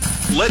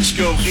Let's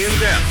go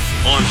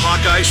in-depth on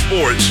Hawkeye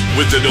Sports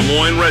with the Des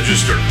Moines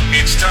Register.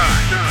 It's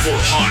time for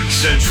Hawk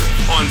Central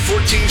on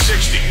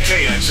 1460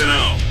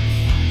 KXNO.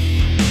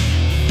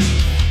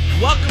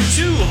 Welcome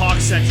to Hawk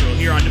Central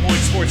here on Des Moines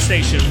Sports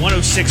Station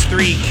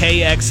 106.3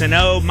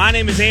 KXNO. My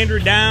name is Andrew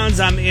Downs.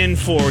 I'm in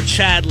for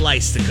Chad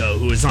Leistico,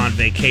 who is on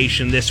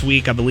vacation this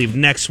week, I believe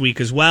next week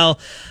as well.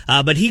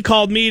 But he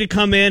called me to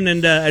come in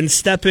and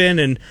step in,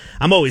 and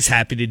I'm always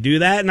happy to do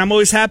that. And I'm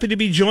always happy to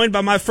be joined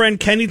by my friend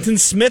Kennington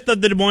Smith of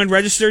the Des Moines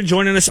Register,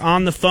 joining us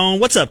on the phone.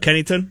 What's up,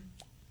 Kennington?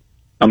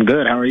 I'm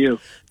good. How are you?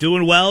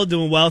 Doing well.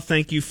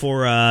 Thank you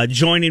for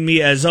joining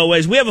me as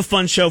always. We have a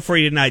fun show for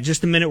you tonight.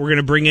 Just a minute, we're going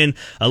to bring in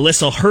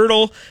Alyssa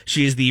Hurdle.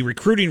 She is the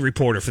recruiting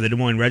reporter for the Des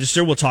Moines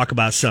Register. We'll talk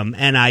about some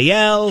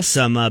NIL,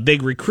 some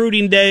big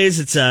recruiting days.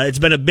 It's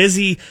been a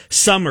busy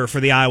summer for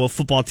the Iowa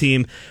football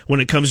team when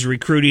it comes to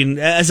recruiting,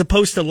 as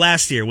opposed to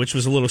last year, which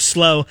was a little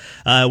slow.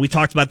 We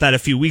talked about that a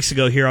few weeks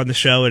ago here on the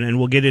show, and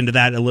we'll get into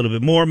that a little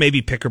bit more.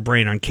 Maybe pick her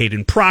brain on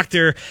Caden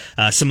Proctor,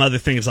 some other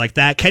things like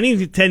that.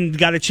 Kennington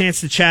got a chance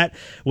to chat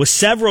with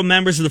several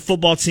members of the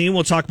football team.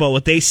 We'll talk about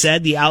what they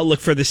said, the outlook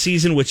for the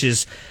season, which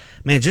is,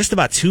 just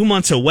about 2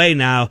 months away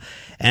now,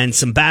 and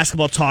some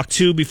basketball talk,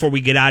 too, before we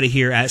get out of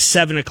here at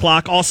 7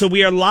 o'clock. Also,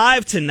 we are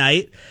live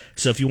tonight,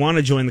 so if you want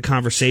to join the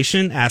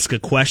conversation, ask a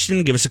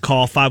question, give us a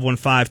call,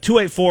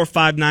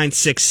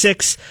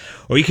 515-284-5966,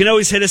 or you can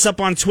always hit us up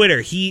on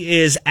Twitter. He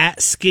is at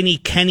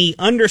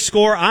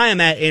SkinnyKenny_. I am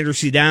at Andrew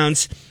C.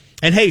 Downs,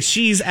 and hey,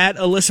 she's at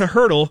Alyssa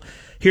Hurdle,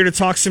 here to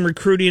talk some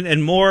recruiting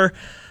and more.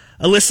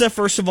 Alyssa,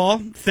 first of all,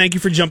 thank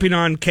you for jumping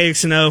on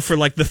KXNO for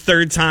like the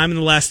third time in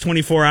the last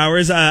 24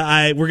 hours.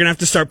 We're going to have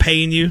to start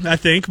paying you, I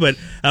think, but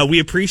we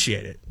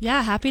appreciate it.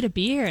 Yeah, happy to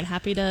be here and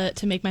happy to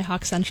make my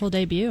Hawk Central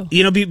debut.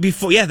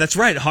 Before, yeah, that's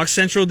right, Hawk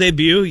Central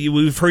debut.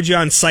 We've heard you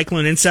on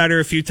Cyclone Insider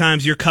a few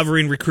times. You're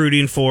covering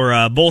recruiting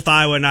for both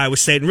Iowa and Iowa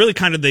State, and really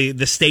kind of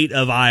the state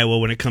of Iowa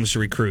when it comes to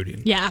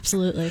recruiting. Yeah,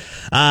 absolutely.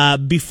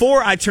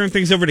 Before I turn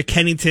things over to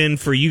Kennington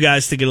for you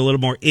guys to get a little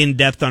more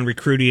in-depth on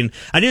recruiting,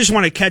 I just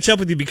want to catch up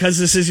with you because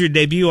this is your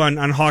debut on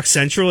Hawk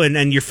Central,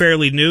 and you're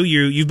fairly new.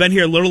 You've been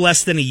here a little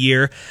less than a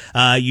year.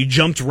 You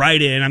jumped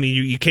right in.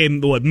 You came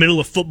middle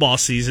of football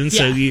season,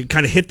 so you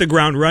kind of hit the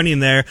ground running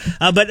there.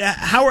 But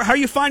how are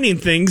you finding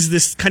things,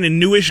 this kind of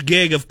newish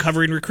gig of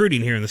covering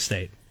recruiting here in the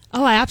state?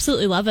 Oh, I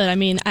absolutely love it.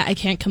 I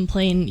can't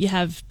complain. You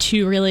have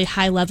two really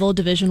high-level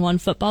Division I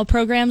football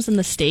programs in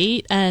the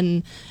state,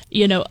 and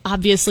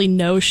obviously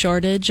no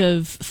shortage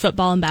of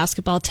football and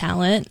basketball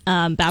talent.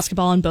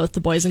 Basketball on both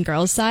the boys and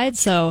girls side,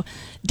 so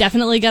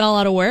definitely get a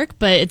lot of work,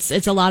 but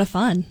it's a lot of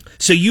fun.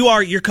 So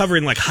you're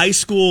covering like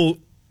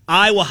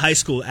Iowa high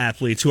school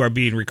athletes who are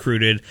being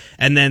recruited,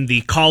 and then the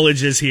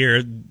colleges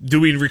here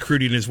doing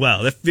recruiting as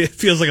well. It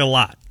feels like a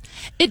lot.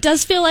 It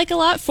does feel like a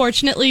lot.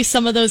 Fortunately,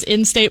 some of those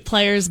in-state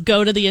players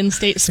go to the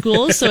in-state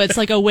schools, so it's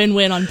like a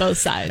win-win on both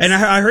sides. And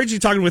I heard you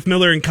talking with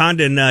Miller and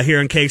Condon here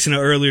in KXNO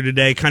earlier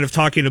today, kind of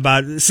talking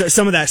about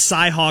some of that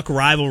Cy-Hawk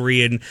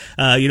rivalry and,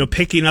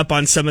 picking up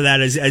on some of that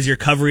as you're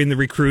covering the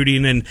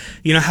recruiting and,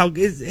 how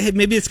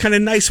maybe it's kind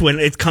of nice when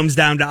it comes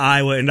down to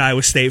Iowa and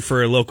Iowa State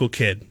for a local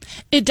kid.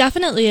 It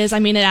definitely is.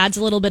 It adds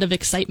a little bit of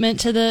excitement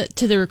to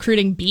the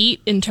recruiting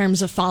beat in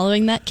terms of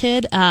following that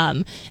kid.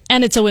 And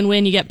it's a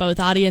win-win. You get both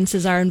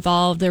audiences are involved.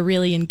 They're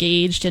really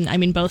engaged,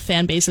 and both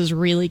fan bases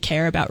really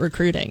care about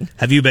recruiting.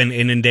 Have you been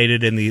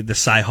inundated in the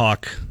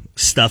Cy-Hawk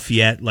stuff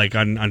yet? Like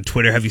on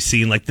Twitter, have you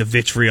seen like the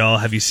vitriol?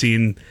 Have you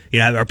seen,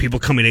 are people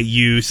coming at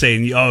you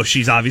saying, oh,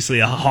 she's obviously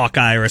a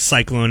Hawkeye or a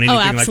Cyclone,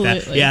 anything like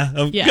that? Yeah?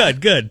 Oh, yeah.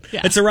 Good.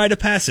 Yeah. It's a rite of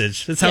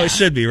passage. That's how it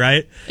should be,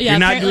 right? Yeah, you're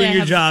not doing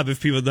your job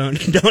if people don't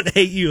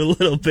hate you a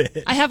little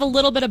bit. I have a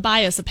little bit of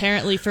bias,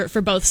 apparently,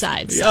 for both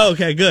sides. So. Oh,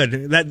 okay, good.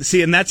 And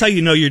that's how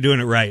you know you're doing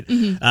it right,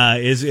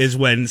 is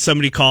when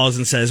somebody calls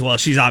and says, well,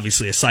 she's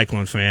obviously a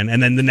Cyclone fan,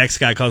 and then the next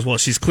guy calls, well,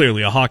 she's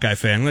clearly a Hawkeye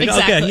fan. Like,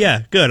 exactly. Okay,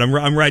 yeah, good.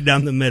 I'm right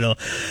down the middle.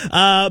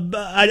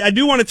 I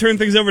do want to turn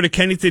things over to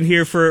Kennington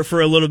here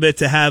for a little bit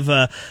to have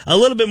a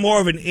little bit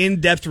more of an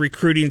in-depth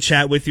recruiting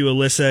chat with you,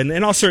 Alyssa,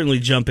 and I'll certainly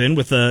jump in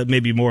with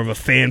maybe more of a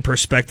fan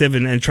perspective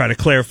and try to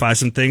clarify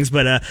some things.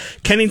 But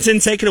Kennington,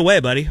 take it away,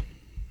 buddy.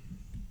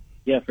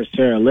 Yeah, for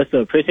sure. Alyssa,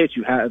 appreciate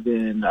you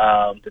having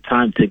the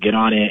time to get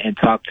on it and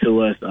talk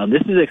to us.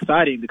 This is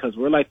exciting because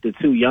we're like the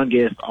two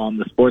youngest on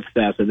the sports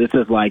staff, so this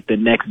is like the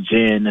next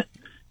gen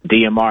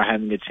DMR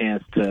having a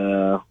chance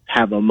to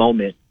have a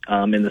moment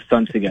in the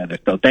sun together.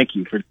 So thank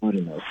you for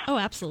joining us. Oh,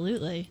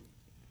 absolutely.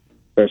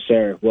 For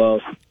sure. Well,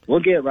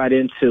 we'll get right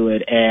into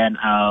it. And,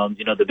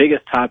 the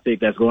biggest topic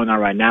that's going on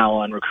right now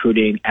on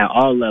recruiting at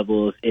all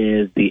levels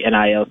is the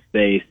NIL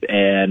space.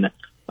 And,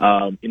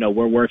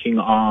 we're working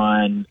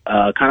on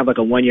kind of like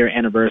a 1-year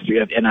anniversary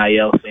of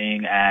NIL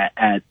thing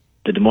at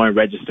the Des Moines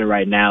Register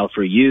right now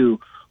for you,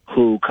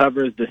 who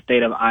covers the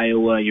state of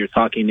Iowa. You're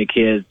talking to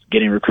kids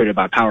getting recruited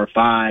by Power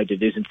 5,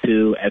 Division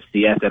II,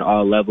 FCS at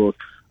all levels.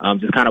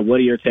 Just kind of what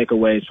are your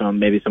takeaways from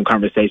maybe some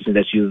conversations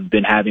that you've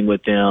been having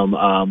with them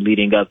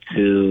leading up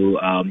to,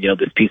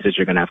 this piece that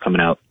you're going to have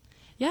coming out?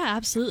 Yeah,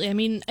 absolutely. I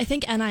mean, I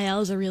think NIL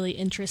is a really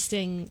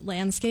interesting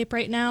landscape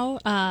right now.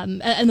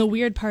 And the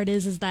weird part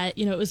is that,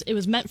 it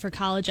was meant for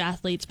college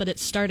athletes, but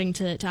it's starting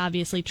to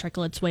obviously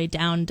trickle its way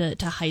down to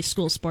high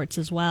school sports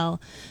as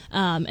well.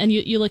 And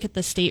you look at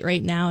the state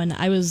right now, and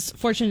I was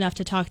fortunate enough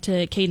to talk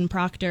to Caden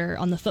Proctor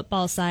on the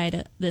football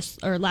side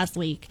last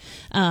week,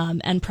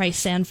 and Price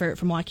Sanford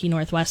from Waukee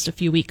Northwest a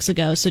few weeks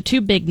ago. So two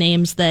big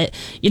names that,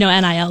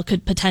 NIL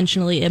could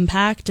potentially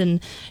impact. And,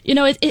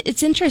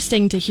 it's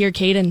interesting to hear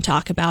Caden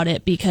talk about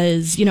it,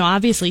 because,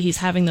 obviously he's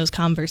having those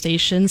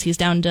conversations. He's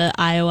down to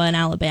Iowa and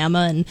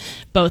Alabama, and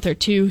both are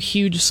two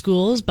huge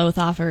schools. Both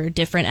offer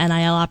different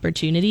NIL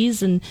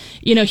opportunities. And,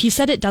 he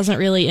said it doesn't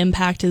really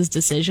impact his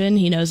decision.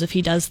 He knows if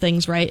he does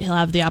things right, he'll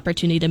have the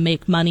opportunity to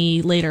make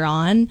money later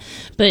on.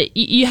 But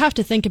you have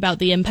to think about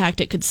the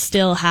impact it could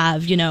still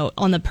have,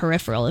 on the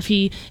peripheral. If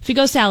he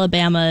goes to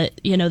Alabama,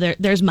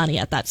 there's money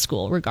at that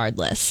school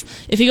regardless.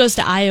 If he goes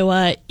to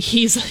Iowa,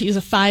 he's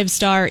a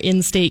 5-star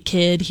in-state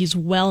kid. He's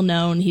well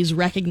known. He's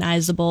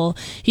recognizable.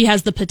 He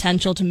has the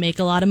potential to make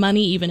a lot of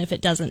money, even if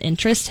it doesn't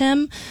interest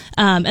him.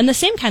 And the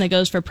same kind of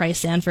goes for Price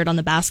Sanford on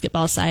the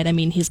basketball side. I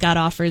mean, he's got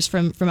offers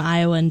from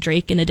Iowa and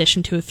Drake in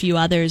addition to a few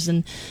others.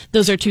 And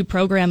those are two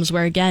programs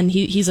where, again,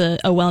 he's a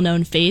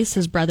well-known face.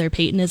 His brother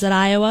Peyton is at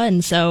Iowa.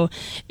 And so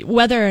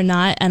whether or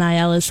not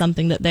NIL is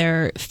something that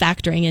they're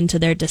factoring into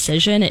their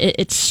decision,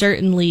 it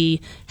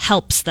certainly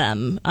helps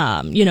them,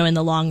 in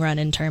the long run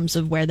in terms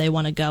of where they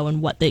want to go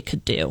and what they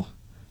could do.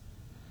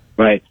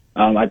 Right.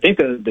 I think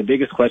the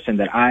biggest question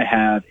that I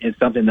have is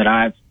something that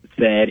I've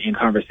said in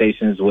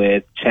conversations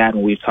with Chad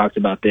when we've talked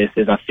about this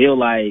is I feel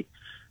like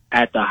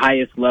at the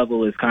highest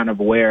level is kind of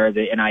where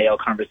the NIL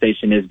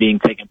conversation is being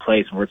taken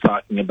place when we're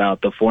talking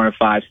about the 4 and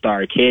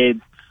 5-star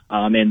kids.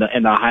 In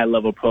the high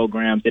level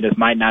programs, it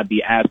might not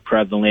be as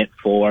prevalent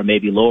for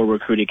maybe lower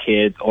recruited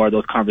kids, or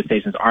those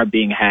conversations aren't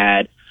being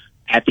had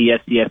at the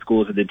SCS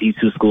schools or the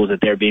D2 schools that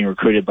they're being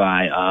recruited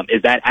by.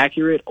 Is that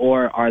accurate,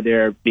 or are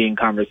there being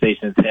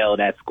conversations held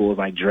at schools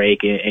like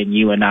Drake and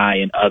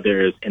UNI and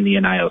others in the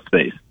NIL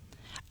space?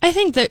 I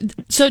think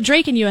so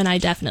Drake and UNI,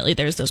 definitely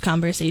there's those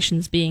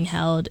conversations being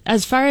held.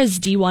 As far as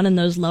D1 and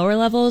those lower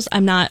levels,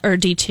 or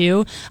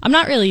D2, I'm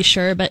not really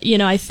sure, but,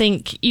 I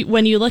think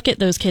when you look at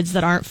those kids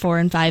that aren't 4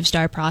 and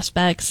 5-star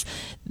prospects,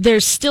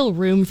 there's still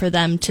room for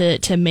them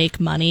to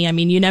make money. I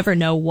mean, you never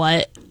know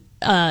what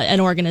an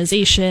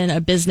organization,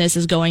 a business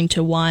is going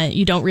to want.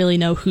 You don't really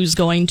know who's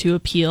going to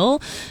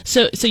appeal.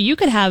 So you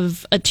could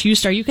have a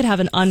 2-star, you could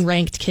have an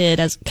unranked kid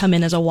come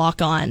in as a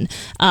walk-on,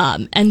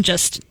 and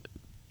just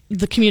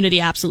the community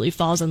absolutely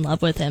falls in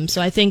love with him.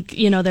 So I think,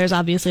 there's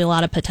obviously a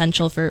lot of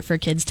potential for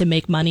kids to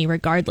make money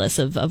regardless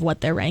of what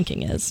their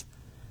ranking is.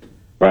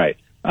 Right.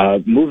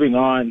 Moving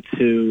on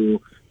to,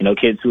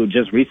 kids who have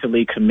just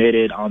recently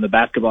committed on the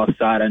basketball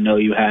side. I know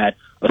you had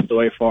a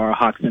story for our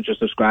Hawk Central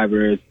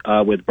subscribers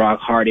with Brock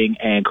Harding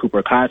and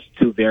Cooper Koch,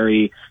 two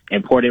very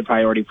important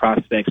priority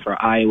prospects for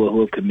Iowa who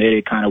have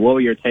committed. Kind of what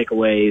were your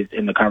takeaways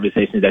in the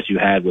conversations that you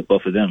had with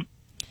both of them?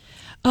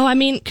 Oh, I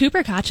mean,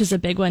 Cooper Koch is a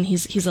big one.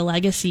 He's a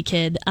legacy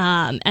kid,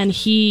 and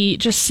he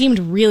just seemed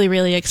really,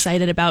 really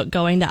excited about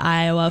going to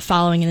Iowa,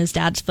 following in his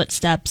dad's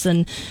footsteps.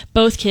 And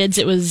both kids,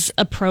 it was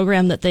a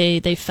program that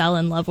they fell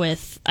in love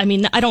with. I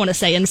mean, I don't want to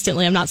say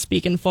instantly, I'm not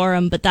speaking for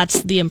them, but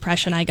that's the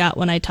impression I got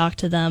when I talked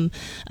to them.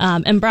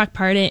 And Brock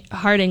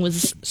Harding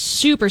was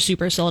super,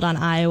 super sold on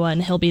Iowa,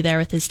 and he'll be there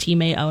with his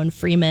teammate Owen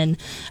Freeman.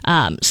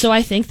 So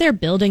I think they're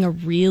building a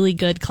really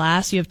good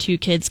class. You have two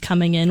kids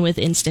coming in with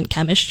instant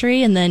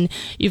chemistry, and then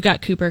you've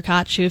got Cooper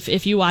Koch, who,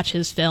 if you watch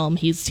his film,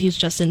 he's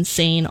just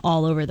insane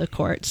all over the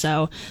court.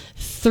 So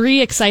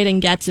 3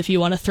 exciting gets if you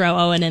want to throw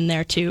Owen in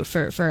there too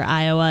for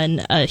Iowa,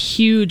 and a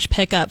huge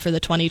pickup for the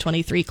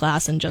 2023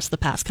 class in just the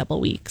past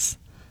couple weeks.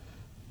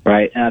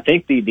 Right. And I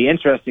think the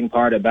interesting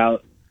part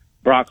about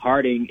Brock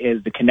Harding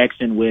is the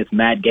connection with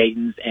Matt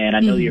Gatens, and I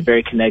know you're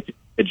very connected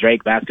the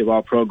Drake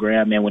basketball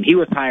program. And when he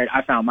was hired,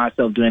 I found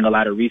myself doing a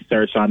lot of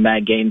research on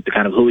Matt Gatens, to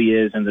kind of who he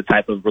is and the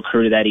type of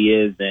recruiter that he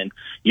is. And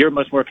you're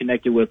much more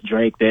connected with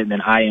Drake than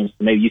I am. So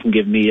maybe you can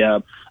give me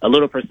a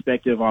little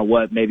perspective on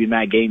what maybe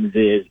Matt Gatens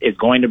is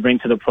going to bring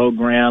to the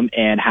program,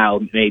 and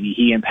how maybe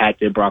he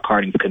impacted Brock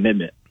Harding's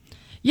commitment.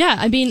 Yeah,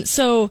 I mean,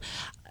 so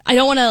I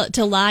don't want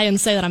to lie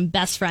and say that I'm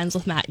best friends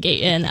with Matt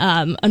Gayton.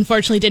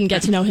 Unfortunately, didn't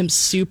get to know him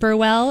super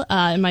well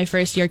in my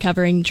first year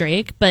covering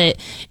Drake, but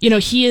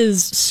he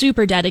is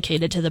super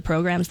dedicated to the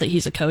programs that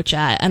he's a coach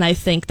at, and I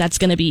think that's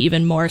going to be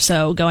even more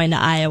so going to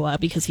Iowa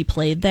because he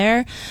played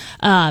there.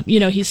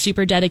 He's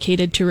super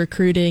dedicated to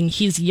recruiting.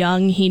 He's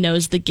young, he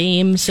knows the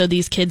game, so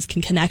these kids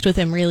can connect with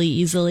him really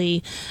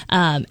easily.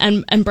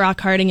 And Brock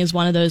Harding is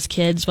one of those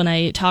kids. When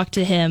I talked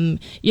to him,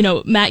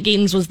 Matt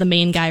Gatens was the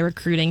main guy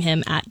recruiting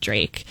him at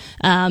Drake.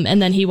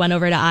 and then he went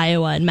over to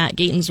Iowa, and Matt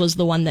Gatens was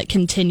the one that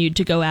continued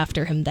to go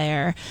after him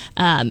there.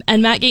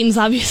 And Matt Gatens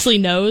obviously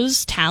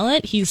knows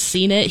talent. He's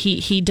seen it.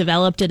 He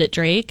developed it at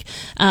Drake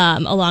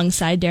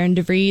alongside Darren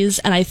DeVries,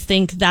 and I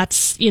think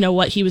that's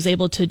what he was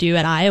able to do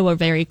at Iowa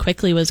very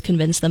quickly was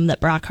convince them that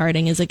Brock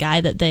Harding is a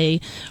guy that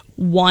they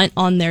want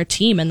on their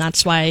team, and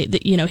that's why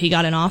he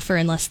got an offer,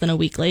 and less than a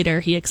week later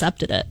he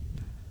accepted it.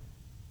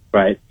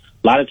 Right,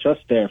 a lot of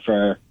trust there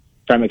for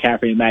Trey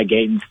McCaffrey and Matt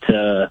Gatens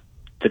to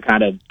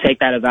kind of take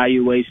that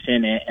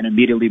evaluation and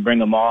immediately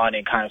bring him on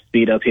and kind of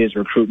speed up his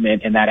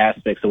recruitment in that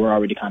aspect. So we're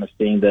already kind of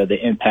seeing the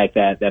impact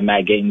that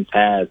Matt Gatens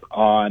has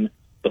on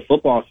the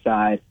football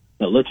side.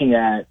 Looking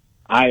at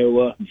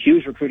Iowa,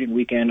 huge recruiting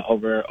weekend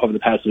over the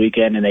past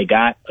weekend, and they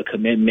got a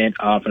commitment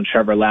from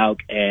Trevor Lauk.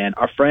 And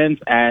our friends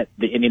at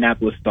the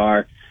Indianapolis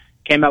Star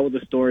came out with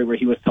a story where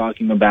he was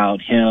talking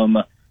about him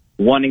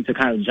wanting to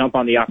kind of jump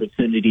on the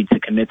opportunity to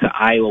commit to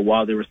Iowa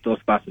while there were still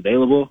spots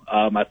available.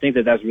 I think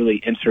that's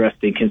really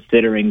interesting,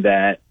 considering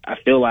that I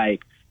feel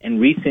like in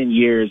recent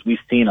years we've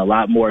seen a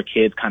lot more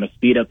kids kind of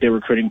speed up their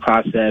recruiting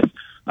process,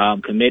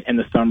 commit in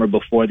the summer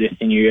before their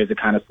senior year to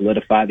kind of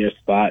solidify their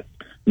spots.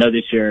 Know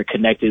that you're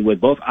connected with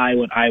both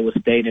Iowa and Iowa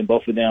State, and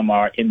both of them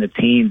are in the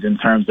teens in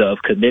terms of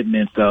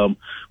commitments.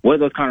 What are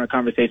those kind of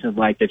conversations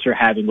like that you're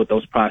having with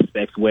those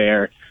prospects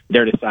where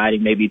they're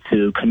deciding maybe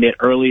to commit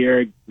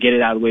earlier, get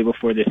it out of the way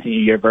before their senior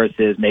year,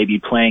 versus maybe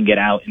playing it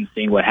out and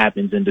seeing what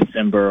happens in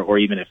December or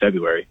even in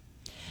February?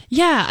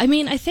 Yeah, I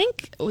mean, I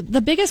think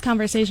the biggest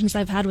conversations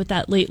I've had with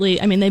that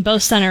lately, I mean, they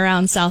both center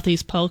around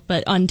Southeast Polk,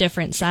 but on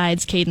different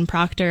sides, Caden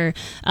Proctor,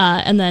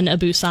 and then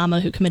Abu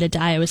Sama, who committed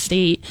to Iowa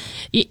State.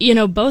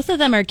 Both of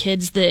them are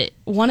kids that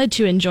wanted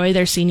to enjoy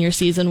their senior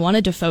season,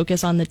 wanted to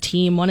focus on the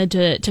team, wanted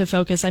to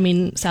focus,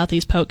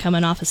 Southeast Polk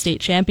coming off a state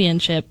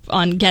championship,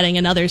 on getting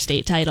another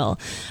state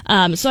title.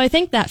 So I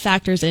think that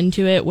factors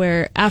into it,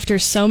 where after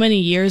so many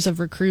years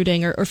of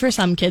recruiting, or for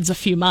some kids a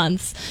few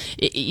months,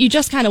 you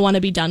just kind of want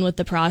to be done with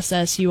the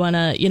process. You want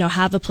to,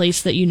 have a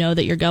place that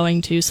that you're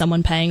going to,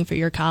 someone paying for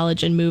your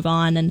college, and move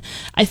on. And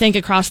I think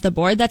across the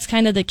board, that's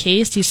kind of the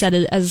case. You said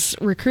as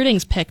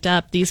recruiting's picked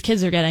up, these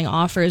kids are getting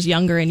offers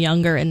younger and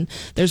younger, and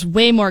there's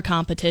way more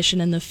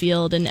competition in the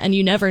field. And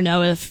you never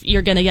know if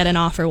you're going to get an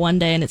offer one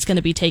day and it's going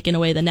to be taken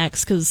away the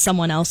next because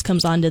someone else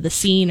comes onto the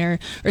scene, or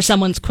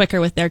someone's quicker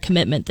with their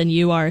commitment than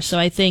you are. So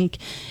I think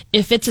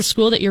if it's a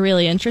school that you're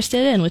really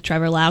interested in, with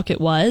Trevor Lauk,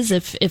 it was,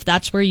 if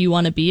that's where you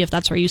want to be, if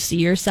that's where you see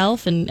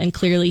yourself, and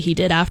clearly he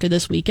did after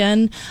this weekend,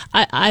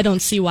 I don't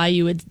see why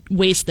you would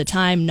waste the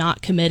time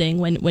not committing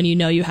when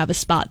you have a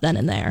spot then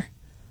and there.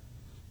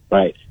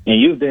 Right. And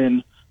you've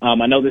been,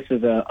 I know this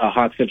is a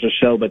Hawk Central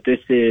show, but this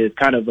is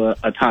kind of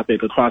a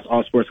topic across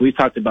all sports. We've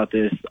talked about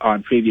this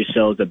on previous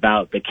shows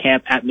about the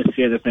camp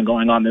atmosphere that's been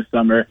going on this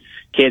summer,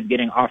 kids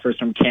getting offers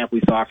from camp.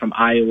 We saw from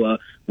Iowa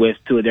with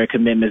two of their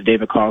commitments,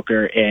 David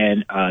Calker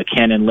and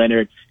Cannon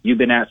Leonard. You've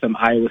been at some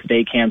Iowa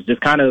State camps.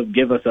 Just kind of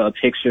give us a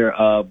picture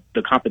of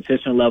the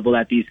competition level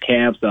at these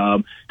camps,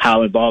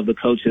 how involved the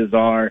coaches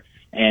are,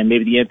 and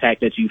maybe the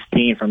impact that you've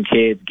seen from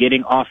kids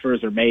getting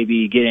offers, or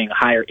maybe getting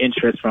higher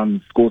interest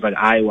from schools like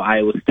Iowa,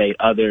 Iowa State,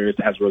 others,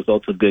 as a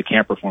result of good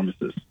camp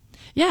performances.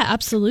 Yeah,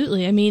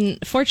 absolutely. I mean,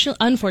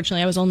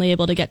 unfortunately, I was only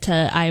able to get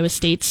to Iowa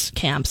State's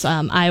camps.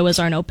 Iowa's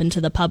aren't open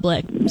to the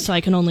public, so I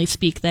can only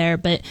speak there.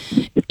 But,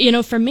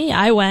 for me,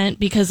 I went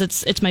because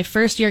it's my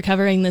first year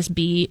covering this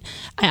beat.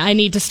 I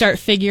need to start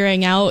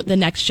figuring out the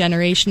next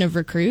generation of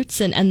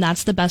recruits, and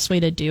that's the best way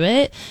to do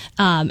it.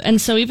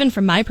 And so even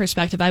from my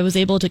perspective, I was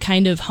able to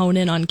kind of hone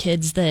in on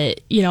kids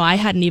that, I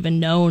hadn't even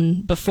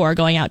known before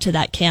going out to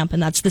that camp,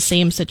 and that's the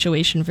same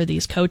situation for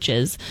these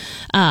coaches.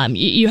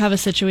 You have a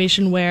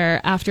situation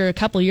where after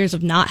a couple years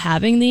of not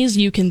having these,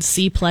 you can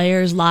see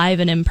players live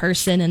and in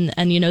person,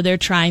 and they're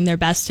trying their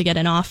best to get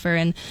an offer.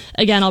 And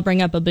again, I'll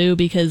bring up Abu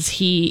because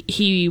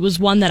he was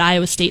one that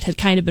Iowa State had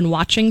kind of been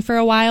watching for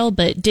a while,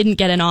 but didn't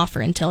get an offer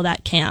until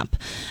that camp.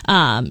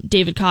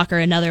 David Cocker,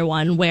 another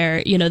one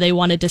where, they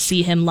wanted to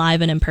see him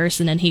live and in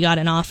person, and he got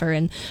an offer.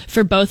 And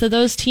for both of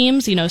those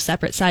teams,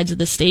 separate sides of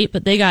the state,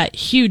 but they got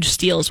huge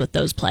steals with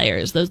those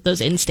players, those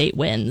in-state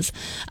wins.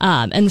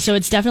 And so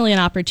it's definitely an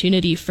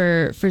opportunity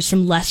for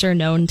some lesser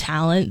known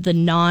talent, the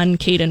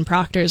non-Caden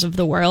Proctors of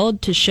the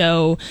world, to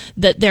show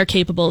that they're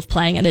capable of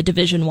playing at a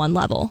Division I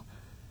level.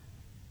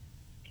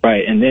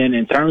 Right. And then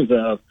in terms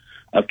of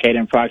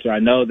Caden Proctor, I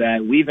know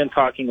that we've been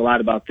talking a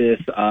lot about this,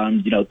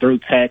 through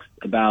text,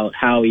 about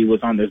how he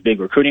was on this big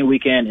recruiting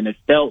weekend, and it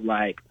felt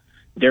like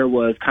there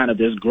was kind of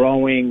this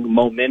growing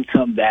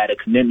momentum that a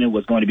commitment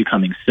was going to be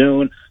coming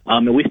soon.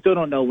 And we still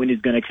don't know when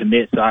he's going to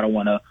commit, so I don't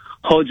want to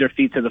hold your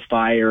feet to the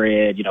fire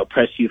and,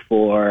 press you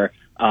for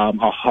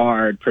a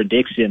hard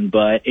prediction.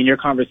 But in your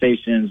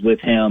conversations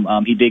with him,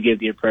 he did give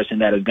the impression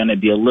that it's going to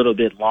be a little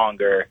bit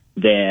longer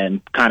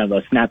than kind of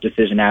a snap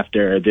decision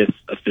after this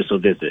official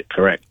visit,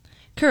 correct?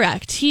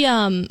 Correct. He,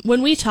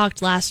 when we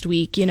talked last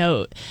week,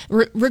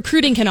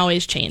 recruiting can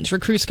always change.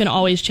 Recruits can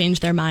always change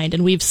their mind,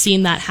 and we've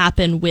seen that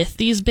happen with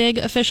these big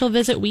official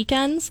visit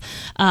weekends.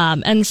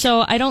 And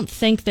so I don't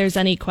think there's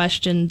any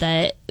question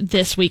that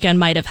this weekend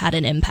might have had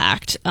an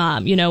impact.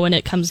 When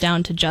it comes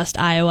down to just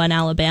Iowa and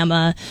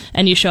Alabama,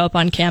 and you show up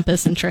on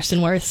campus and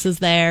Tristan Wirfs is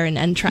there,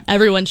 and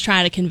everyone's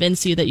trying to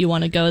convince you that you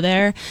want to go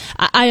there.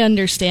 I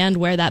understand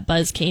where that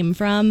buzz came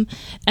from,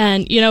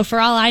 and for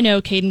all I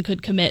know, Caden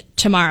could commit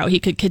tomorrow. He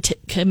could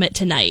commit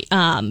tonight,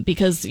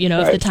 because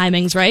if the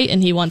timing's right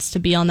and he wants to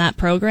be on that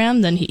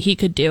program, then he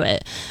could do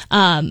it.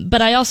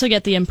 But I also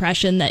get the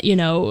impression that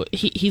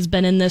he's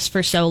been in this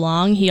for so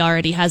long, he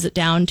already has it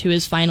down to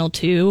his final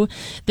two,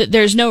 that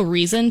there's no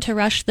reason to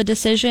rush the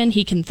decision.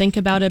 He can think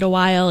about it a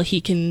while.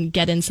 He can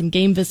get in some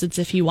game visits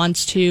if he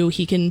wants to.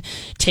 He can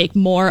take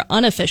more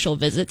unofficial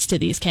visits to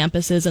these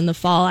campuses in the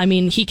fall. I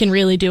mean, he can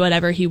really do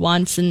whatever he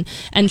wants and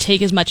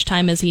take as much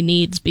time as he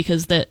needs,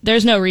 because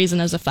there's no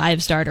reason as a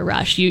 5-star to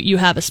rush. You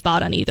have a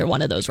spot on either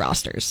one of those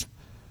rosters.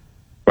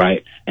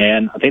 Right.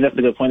 And I think that's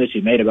a good point that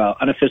you made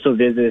about unofficial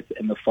visits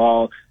in the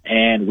fall.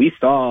 And we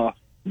saw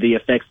the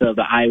effects of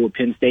the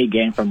Iowa-Penn State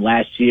game from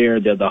last year,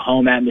 the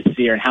home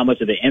atmosphere, and how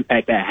much of an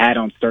impact that had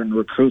on certain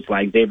recruits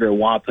like Xavier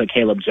Wampa,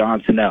 Caleb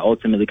Johnson, that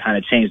ultimately kind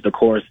of changed the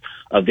course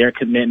of their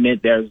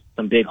commitment. There's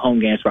some big home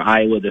games for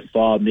Iowa this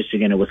fall.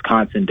 Michigan and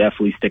Wisconsin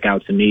definitely stick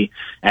out to me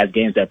as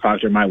games that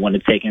Proctor might want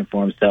to take in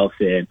for himself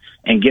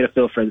and get a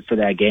feel for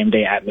that game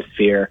day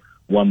atmosphere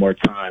one more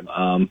time.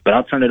 But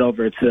I'll turn it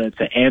over to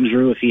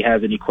Andrew if he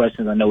has any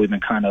questions. I know we've been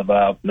kind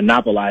of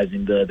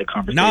monopolizing the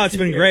conversation. No, it's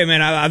been great,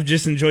 man. I've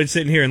just enjoyed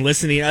sitting here and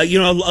listening.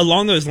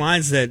 Along those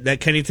lines that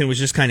Kennington was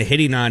just kind of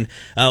hitting on,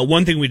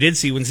 one thing we did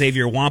see when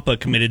Xavier Wampa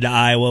committed to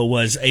Iowa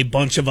was a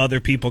bunch of other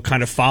people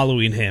kind of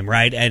following him,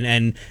 right?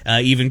 And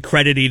even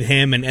crediting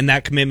him and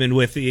that commitment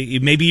with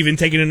maybe even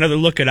taking another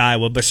look at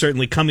Iowa, but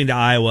certainly coming to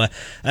Iowa.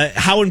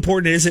 How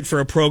important is it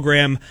for a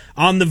program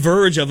on the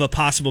verge of a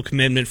possible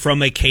commitment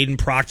from a Caden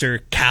Proctor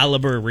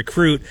caliber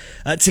recruit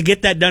to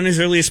get that done as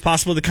early as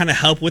possible to kind of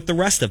help with the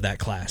rest of that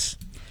class?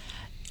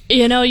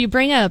 You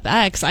bring up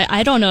X.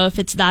 I don't know if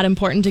it's that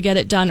important to get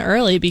it done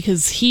early,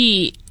 because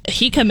he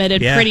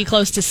committed pretty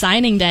close to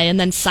signing day, and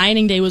then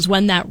signing day was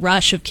when that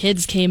rush of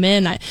kids came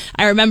in.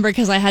 I remember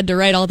because I had to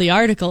write all the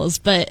articles,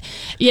 but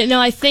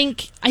I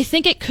think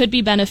it could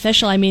be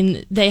beneficial. I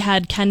mean, they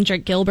had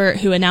Kendrick Gilbert,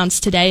 who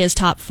announced today as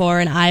top 4,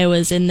 and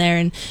Iowa's in there,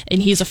 and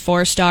he's a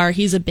 4-star.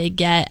 He's a big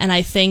get, and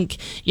I think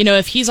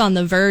if he's on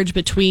the verge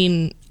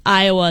between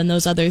Iowa and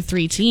those other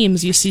 3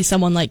 teams, you see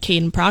someone like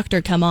Caden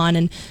Proctor come on,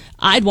 and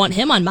I'd want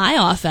him on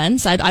my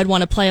offense. I'd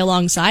want to play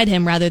alongside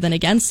him rather than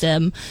against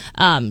him.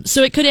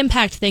 So it could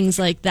impact things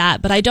like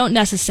that, but I don't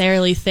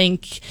necessarily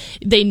think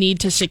they need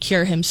to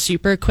secure him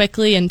super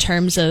quickly in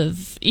terms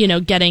of,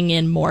 getting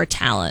in more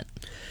talent.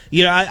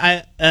 We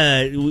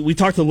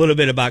talked a little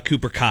bit about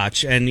Cooper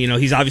Koch, and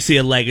he's obviously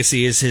a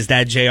legacy, as his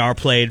dad JR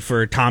played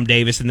for Tom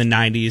Davis in the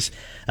 90s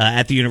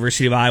at the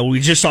University of Iowa. We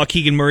just saw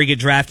Keegan Murray get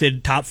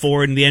drafted top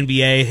 4 in the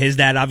NBA. His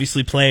dad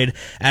obviously played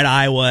at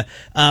Iowa.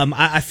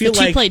 I feel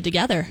the two played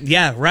together.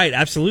 Yeah, right,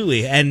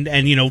 absolutely. And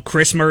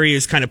Chris Murray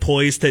is kind of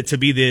poised to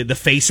be the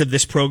face of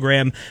this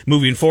program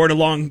moving forward,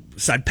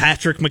 alongside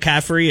Patrick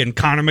McCaffrey and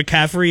Connor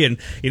McCaffrey, and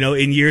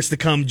in years to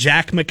come,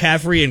 Jack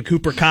McCaffrey and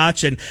Cooper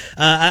Koch. And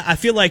I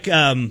feel like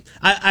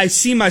I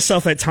see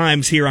myself at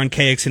times here on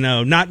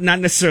KXNO, not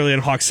necessarily on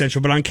Hawk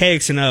Central, but on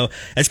KXNO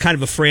as kind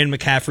of a Fran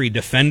McCaffrey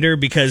defender,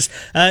 because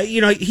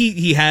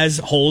he has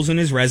holes in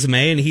his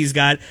resume, and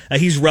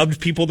he's rubbed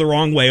people the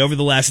wrong way over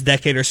the last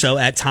decade or so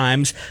at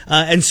times,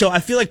 and so I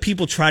feel like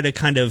people try to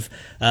kind of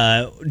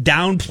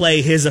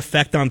downplay his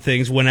effect on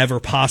things whenever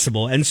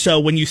possible. And so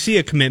when you see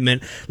a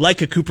commitment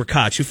like a Cooper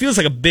Koch, who feels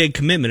like a big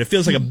commitment, it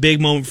feels like a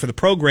big moment for the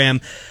program,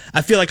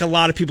 I feel like a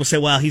lot of people say,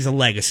 well, he's a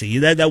legacy.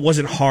 That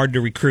wasn't hard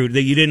to recruit,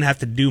 that you didn't have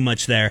to do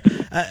much there.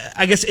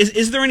 I guess,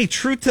 is there any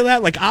truth to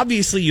that? Like,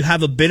 obviously you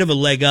have a bit of a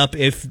leg up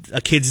if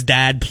a kid's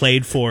dad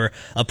played for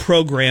a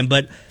program,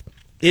 but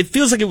it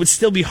feels like it would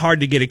still be hard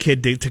to get a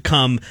kid to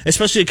come,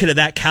 especially a kid of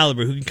that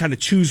caliber who can kind of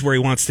choose where he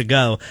wants to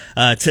go,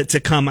 to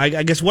come. I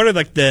guess, what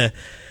are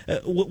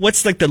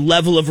what's the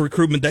level of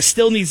recruitment that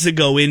still needs to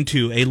go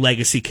into a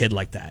legacy kid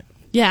like that?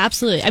 Yeah,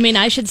 absolutely. I mean,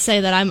 I should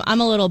say that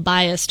I'm a little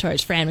biased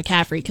towards Fran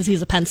McCaffrey because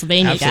he's a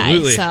Pennsylvania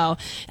guy. So,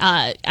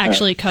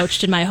 actually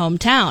coached in my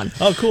hometown.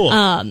 Oh, cool.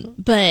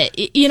 But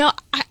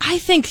I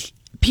think,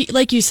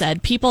 like you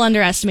said, people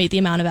underestimate the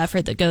amount of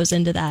effort that goes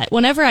into that.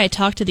 Whenever I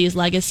talk to these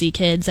legacy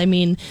kids, I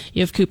mean,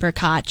 you have Cooper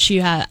Koch,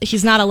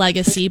 he's not a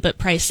legacy, but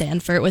Price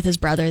Sanford with his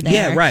brother there.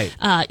 Yeah, right.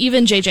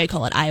 Even J.J.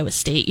 Cole at Iowa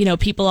State.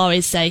 People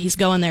always say he's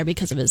going there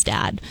because of his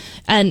dad.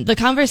 And the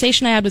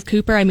conversation I had with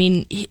Cooper, I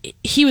mean,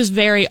 he was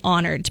very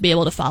honored to be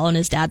able to follow in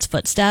his dad's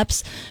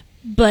footsteps,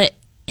 but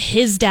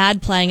his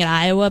dad playing at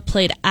Iowa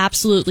played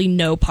absolutely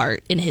no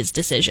part in his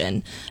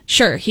decision.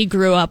 Sure, he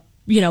grew up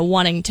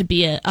wanting to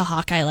be a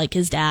Hawkeye like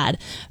his dad.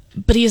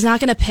 but he's not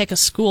going to pick a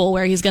school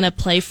where he's going to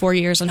play 4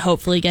 years and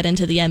hopefully get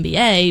into the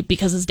NBA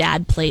because his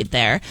dad played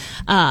there.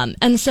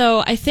 And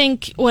so I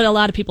think what a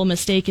lot of people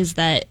mistake is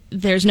that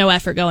there's no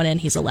effort going in.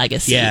 He's a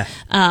legacy. Yeah.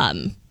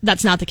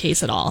 That's not the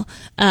case at all.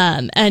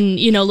 And,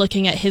 you know,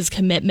 looking at his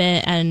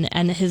commitment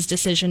and his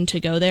decision to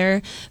go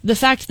there, the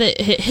fact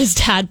that his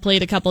dad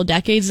played a couple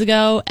decades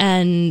ago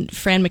and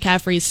Fran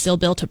McCaffery's still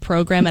built a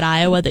program at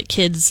Iowa that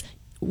kids,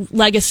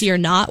 legacy or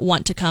not,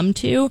 want to come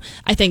to,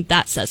 I think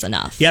that says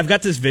enough. Yeah, I've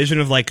got this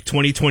vision of like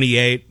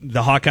 2028.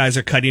 The Hawkeyes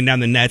are cutting down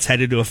the nets,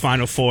 headed to a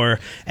Final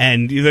Four,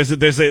 and there's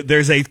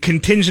a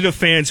contingent of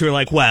fans who are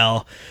like,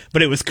 well,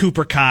 but it was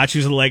Cooper Koch,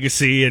 who's a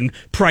legacy, and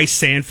Price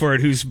Sanford,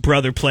 whose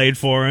brother played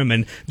for him,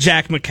 and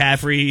Jack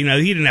McCaffrey. You know,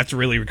 he didn't have to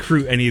really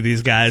recruit any of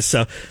these guys.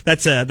 So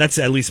that's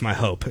at least my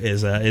hope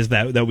is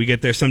that we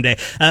get there someday.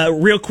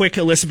 Real quick,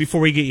 Alyssa, before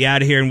we get you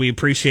out of here, and we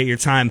appreciate your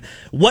time.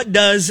 What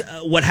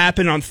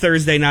happened on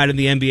Thursday night in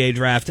the NBA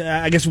draft,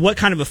 I guess, what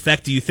kind of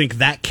effect do you think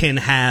that can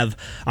have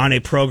on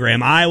a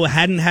program? Iowa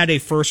hadn't had a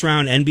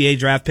first-round NBA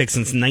draft pick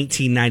since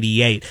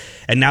 1998,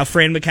 and now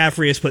Fran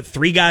McCaffery has put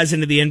 3 guys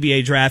into the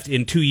NBA draft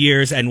in 2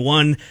 years, and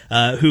one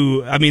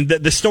who, I mean,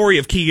 the story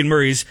of Keegan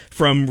Murray's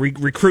from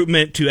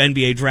recruitment to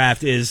NBA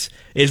draft is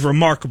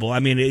remarkable. I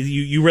mean,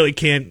 you really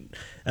can't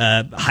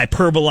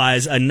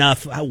hyperbolize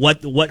enough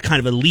what kind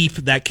of a leap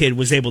that kid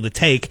was able to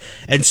take,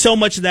 and so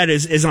much of that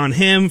is on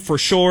him for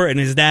sure, and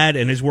his dad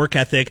and his work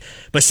ethic,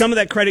 but some of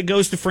that credit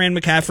goes to Fran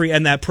McCaffery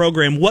and that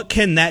program. What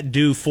can that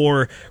do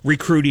for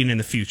recruiting in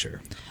the future?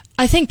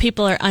 I think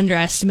people are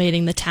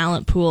underestimating the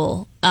talent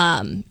pool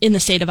in the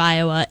state of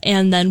Iowa,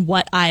 and then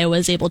what Iowa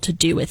is able to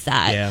do with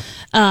that. Yeah.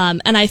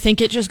 And I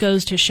think it just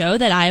goes to show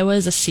that Iowa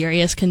is a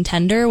serious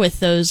contender with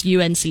those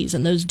UNCs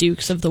and those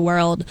Dukes of the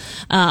world.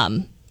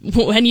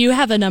 When you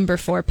have a number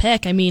 4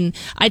 pick, I mean,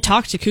 I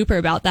talked to Cooper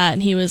about that,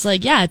 and he was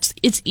like, yeah,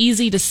 it's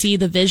easy to see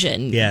the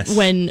vision. Yes.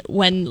 When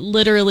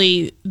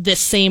literally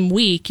this same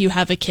week you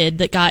have a kid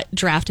that got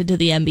drafted to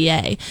the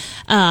NBA.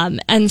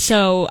 And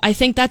so I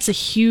think that's a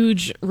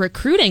huge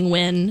recruiting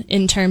win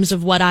in terms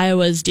of what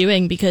Iowa is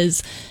doing,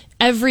 because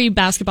every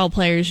basketball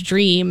player's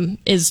dream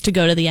is to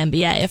go to the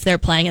NBA if they're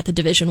playing at the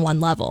Division I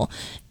level.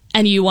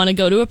 And you want to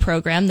go to a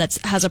program that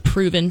has a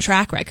proven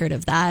track record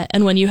of that.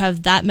 And when you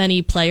have that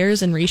many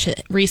players in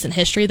recent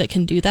history that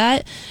can do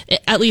that,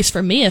 at least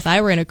for me, if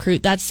I were in a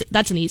recruit, that's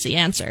an easy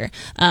answer.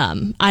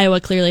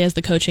 Iowa clearly has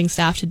the coaching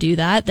staff to do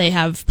that. They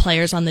have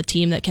players on the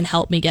team that can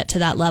help me get to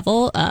that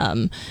level.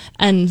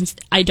 And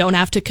I don't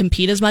have to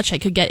compete as much. I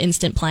could get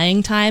instant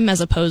playing time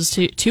as opposed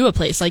to a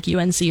place like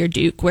UNC or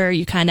Duke, where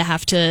you kind of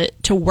have to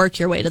work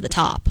your way to the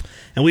top.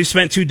 And we've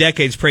spent 2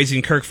 decades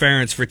praising Kirk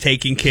Ferentz for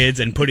taking kids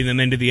and putting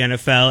them into the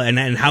NFL,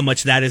 and how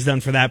much that has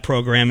done for that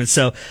program. And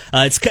so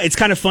it's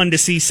kind of fun to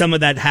see some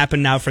of that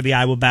happen now for the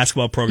Iowa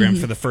basketball program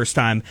for the first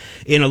time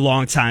in a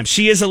long time.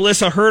 She is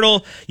Alyssa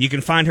Hurdle. You can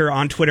find her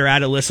on Twitter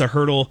at Alyssa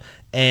Hurdle.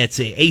 It's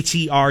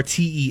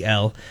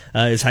Hertel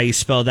is how you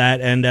spell that.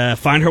 And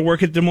find her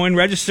work at Des Moines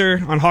Register,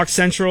 on Hawk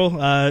Central,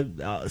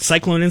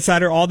 Cyclone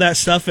Insider, all that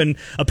stuff. And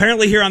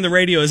apparently here on the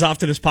radio as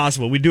often as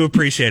possible. We do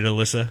appreciate it,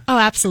 Alyssa. Oh,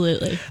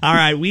 absolutely. All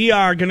right, we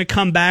are going to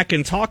come back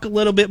and talk a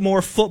little bit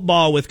more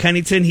football with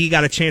Kennington. He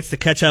got a chance to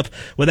catch up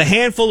with a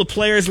handful of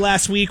players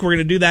last week. We're going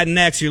to do that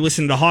next. You're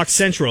listening to Hawk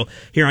Central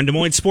here on Des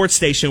Moines Sports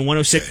Station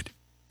 106.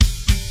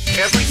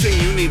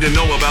 Everything you need to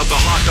know about the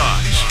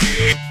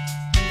Hawkeyes.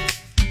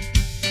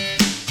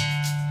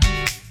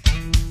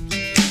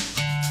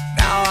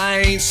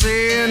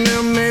 And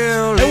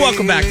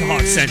welcome back to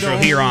Hawk Central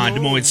here on Des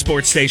Moines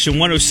Sports Station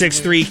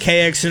 106.3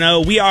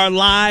 KXNO. We are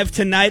live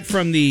tonight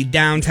from the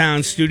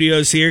downtown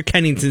studios here.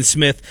 Kennington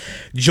Smith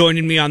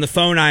joining me on the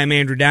phone. I am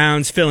Andrew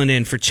Downs, filling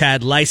in for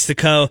Chad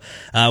Leistico.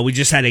 We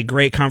just had a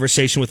great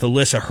conversation with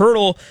Alyssa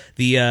Hurdle,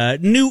 the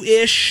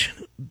new-ish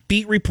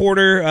beat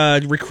reporter,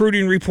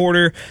 recruiting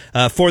reporter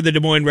for the Des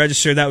Moines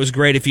Register. That was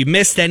great. If you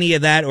missed any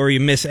of that or you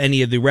missed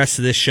any of the rest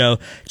of this show,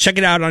 check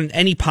it out on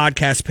any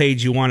podcast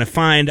page you want to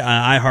find,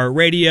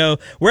 iHeartRadio,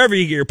 wherever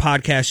you get your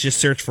podcast. Just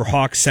search for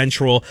Hawk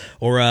Central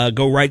or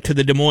go right to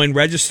the Des Moines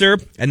Register,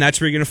 and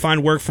that's where you're going to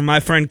find work from my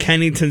friend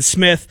Kennington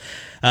Smith,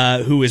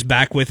 who is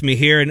back with me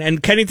here.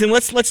 And Kennington,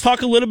 let's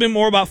talk a little bit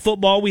more about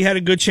football. We had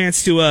a good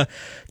chance to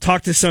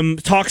talk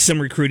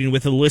some recruiting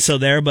with Alyssa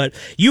there, but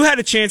you had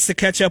a chance to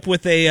catch up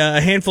with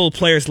a handful of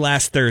players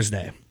last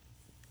Thursday.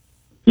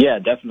 Yeah,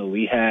 definitely.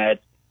 We had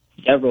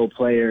several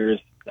players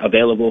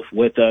available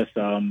with us.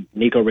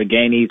 Nico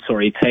Reganey,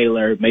 Torrey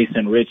Taylor,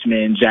 Mason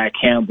Richmond, Jack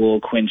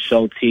Campbell, Quinn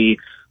Schulte,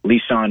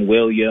 LeSean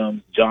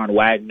Williams, John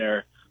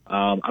Wagner.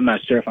 I'm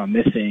not sure if I'm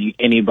missing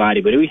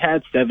anybody, but we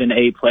had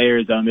 7-8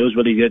 players. It was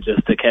really good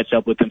just to catch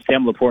up with them.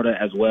 Sam Laporta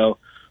as well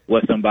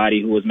was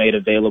somebody who was made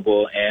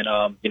available.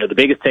 And, the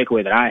biggest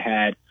takeaway that I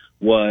had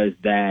was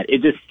that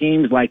it just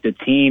seems like the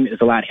team is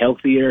a lot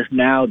healthier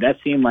now. That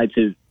seemed like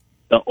the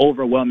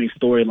overwhelming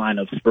storyline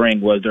of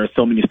spring was there are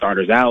so many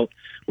starters out.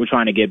 We're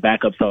trying to get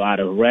backups a lot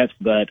of reps,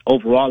 but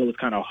overall it was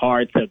kind of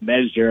hard to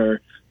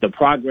measure the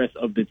progress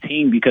of the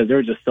team because there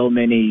are just so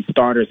many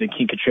starters and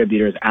key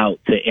contributors out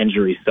to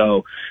injury.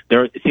 So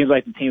it seems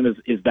like the team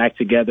is back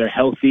together,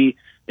 healthy.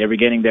 They're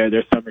beginning their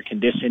summer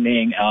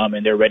conditioning,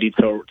 and they're ready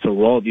to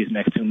roll these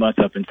next 2 months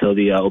up until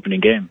the opening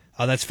game.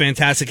 Oh, that's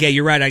fantastic. Yeah,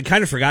 you're right. I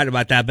kind of forgot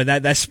about that, but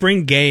that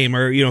spring game,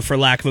 or, for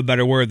lack of a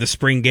better word, the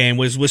spring game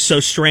was so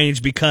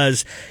strange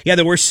because,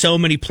 there were so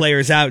many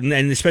players out, and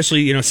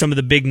especially, some of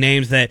the big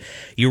names that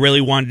you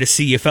really wanted to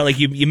see. You felt like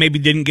you maybe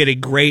didn't get a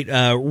great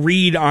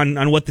read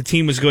on what the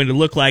team was going to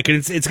look like, and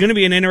it's going to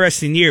be an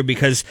interesting year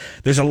because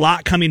there's a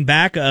lot coming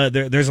back.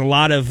 There's a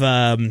lot of,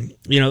 I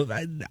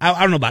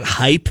don't know about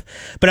hype,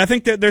 but I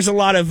think that there's a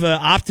lot of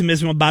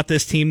optimism about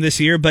this team this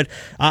year, but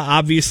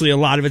obviously a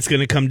lot of it's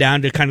going to come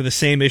down to kind of the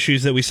same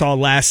issues that we saw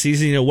last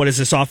season. What does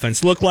this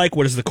offense look like?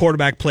 What does the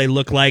quarterback play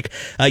look like?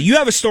 You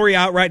have a story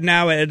out right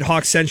now at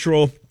Hawk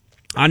Central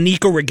on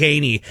Nico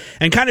Ragaini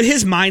and kind of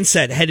his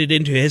mindset headed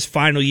into his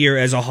final year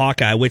as a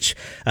Hawkeye, which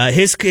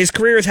his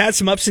career has had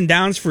some ups and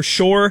downs for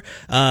sure.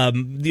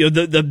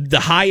 The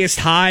highest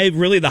high,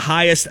 really the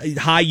highest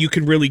high you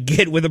can really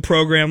get with a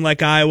program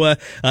like Iowa,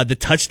 the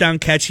touchdown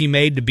catch he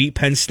made to beat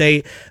Penn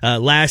State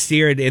last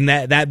year in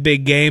that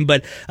big game.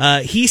 But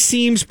he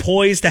seems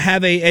poised to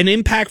have an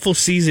impactful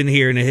season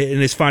here in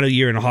his final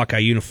year in a Hawkeye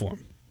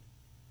uniform.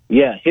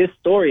 Yeah, his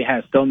story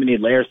has so many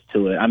layers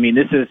to it. I mean,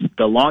 this is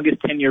the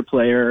longest tenure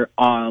player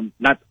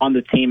not on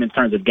the team in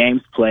terms of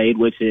games played,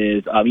 which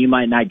is you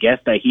might not guess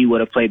that he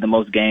would have played the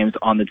most games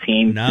on the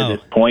team to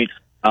this point.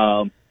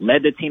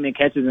 Led the team in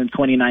catches in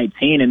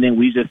 2019, and then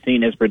we've just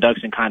seen his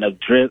production kind of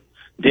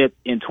dip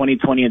in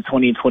 2020 and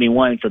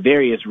 2021 for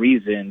various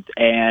reasons.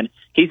 And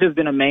he's just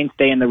been a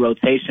mainstay in the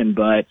rotation,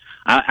 but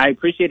I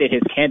appreciated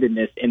his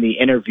candidness in the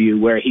interview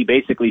where he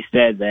basically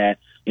said that,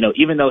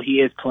 even though he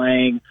is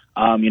playing,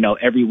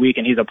 every week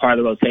and he's a part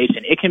of the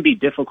rotation, it can be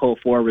difficult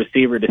for a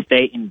receiver to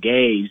stay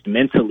engaged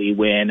mentally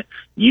when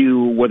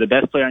you were the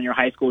best player on your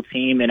high school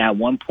team and at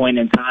one point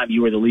in time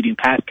you were the leading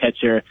pass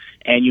catcher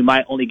and you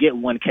might only get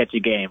one catch a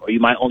game or you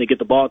might only get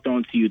the ball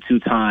thrown to you 2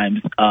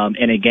 times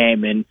in a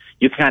game, and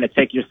you kind of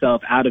take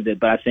yourself out of it.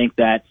 But I think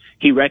that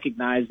he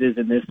recognizes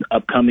in this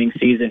upcoming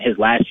season, his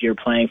last year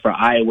playing for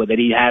Iowa, that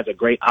he has a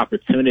great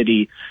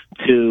opportunity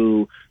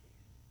to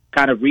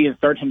kind of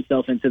reinsert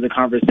himself into the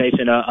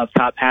conversation of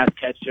top pass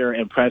catcher,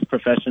 impress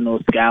professional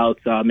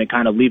scouts, and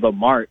kind of leave a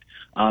mark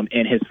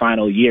in his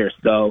final year.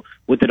 So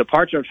with the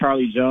departure of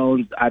Charlie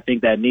Jones, I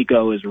think that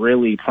Nico is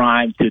really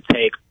primed to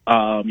take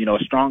a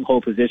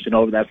stronghold position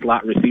over that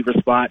slot receiver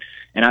spot.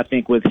 And I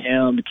think with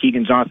him,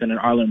 Keegan Johnson and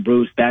Arlen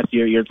Bruce, that's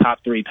your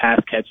top 3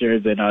 pass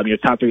catchers and your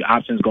top 3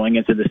 options going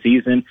into the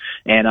season.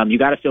 And you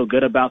got to feel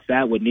good about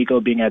that with Nico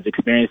being as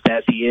experienced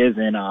as he is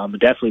and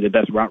definitely the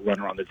best route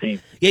runner on the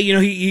team. Yeah,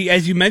 he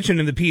as you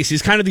mentioned in the piece,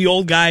 he's kind of the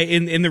old guy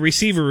in the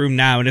receiver room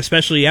now, and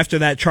especially after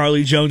that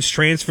Charlie Jones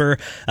transfer,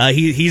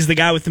 he's the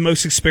guy with the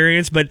most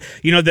experience. But,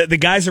 the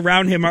guys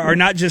around him are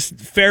not just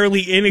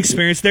fairly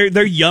inexperienced,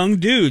 they're young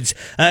dudes.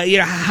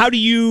 How do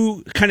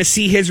you kind of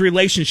see his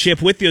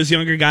relationship with those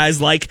younger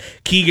guys like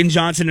Keegan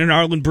Johnson and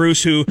Arlen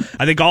Bruce, who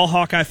I think all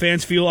Hawkeye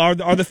fans feel are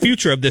the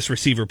future of this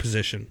receiver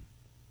position?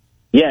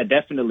 Yeah,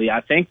 definitely.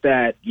 I think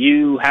that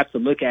you have to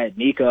look at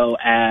Nico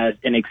as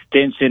an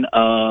extension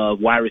of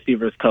wide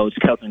receivers coach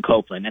Kelton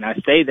Copeland. And I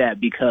say that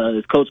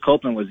because Coach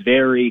Copeland was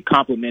very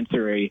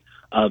complimentary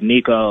of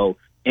Nico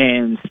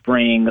in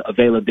spring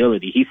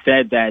availability. He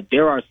said that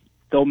there are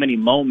so many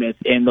moments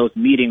in those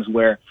meetings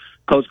where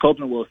Coach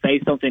Copeland will say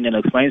something and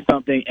explain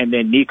something, and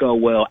then Nico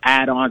will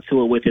add on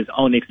to it with his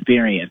own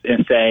experience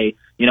and say,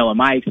 in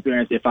my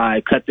experience, if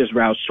I cut this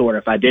route short,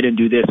 if I didn't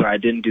do this or I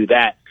didn't do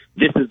that,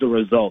 this is the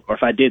result. Or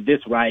if I did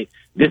this right,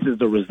 this is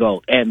the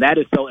result. And that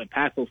is so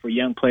impactful for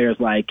young players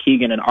like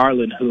Keegan and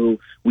Arlen, who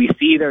we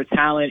see their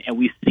talent and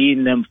we've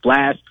seen them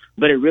flash,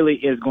 but it really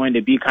is going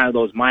to be kind of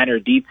those minor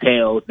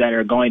details that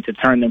are going to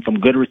turn them from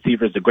good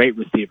receivers to great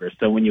receivers.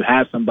 So when you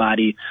have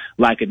somebody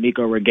like a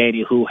Nico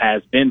Ragaini who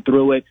has been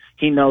through it,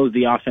 he knows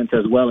the offense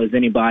as well as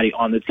anybody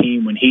on the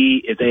team. When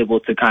he is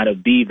able to kind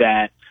of be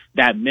that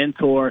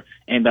mentor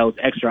and those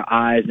extra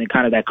eyes and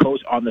kind of that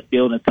coach on the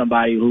field and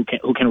somebody who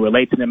can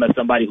relate to them as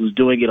somebody who's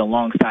doing it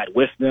alongside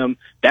with them,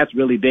 that's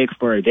really big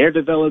for their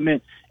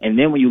development. And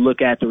then when you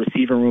look at the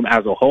receiver room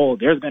as a whole,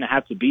 there's going to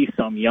have to be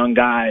some young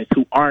guys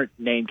who aren't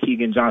named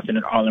Keegan Johnson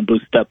and Arlen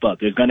Bruce step up.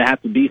 There's going to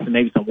have to be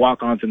maybe some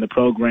walk-ons in the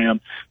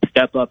program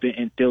step up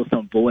and fill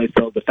some voids.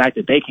 So the fact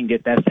that they can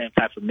get that same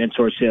type of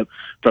mentorship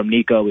from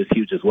Nico is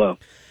huge as well.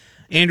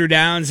 Andrew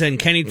Downs and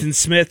Kennington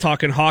Smith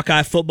talking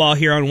Hawkeye football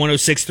here on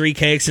 106.3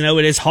 KXNO.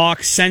 It is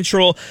Hawk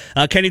Central.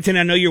 Kennington,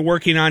 I know you're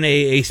working on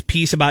a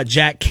piece about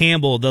Jack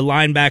Campbell, the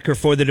linebacker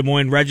for the Des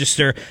Moines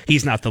Register.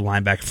 He's not the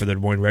linebacker for the Des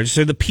Moines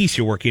Register. The piece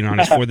you're working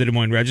on is for the Des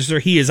Moines Register.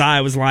 He is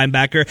Iowa's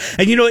linebacker.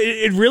 And,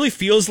 it really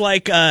feels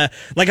like I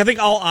think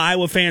all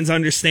Iowa fans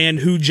understand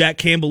who Jack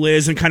Campbell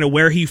is and kind of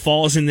where he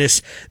falls in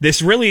this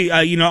really,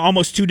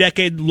 almost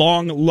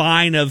 2-decade-long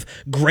line of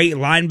great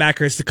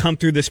linebackers to come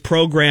through this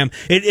program.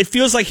 It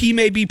feels like he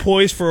may be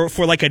poised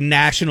for like a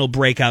national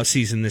breakout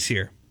season this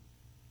year.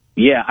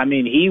 Yeah, I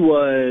mean, he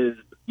was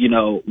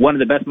one of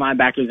the best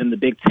linebackers in the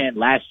Big Ten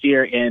last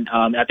year. And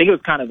I think it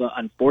was kind of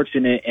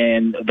unfortunate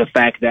in the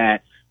fact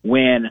that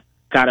when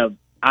kind of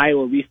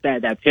Iowa reached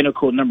that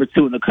pinnacle number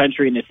 2 in the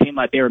country, and it seemed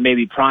like they were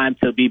maybe primed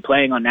to be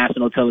playing on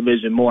national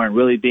television more and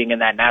really being in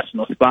that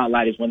national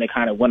spotlight, is when they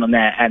kind of went on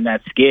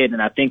that skid.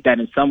 And I think that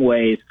in some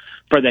ways,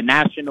 for the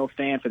national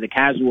fan, for the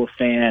casual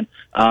fan,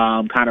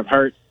 kind of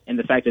hurt in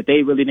the fact that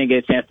they really didn't get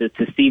a chance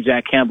to see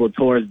Jack Campbell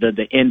towards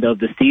the end of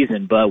the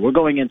season. But we're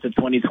going into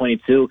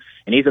 2022,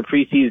 and he's a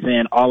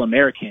preseason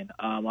All-American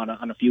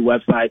on a few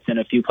websites and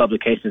a few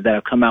publications that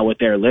have come out with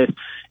their list.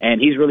 And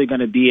he's really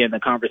going to be in the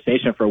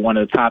conversation for one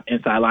of the top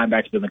inside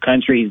linebackers in the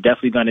country. He's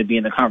definitely going to be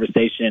in the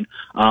conversation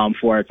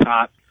for a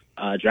top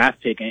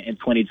draft pick in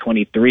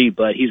 2023.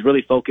 But he's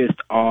really focused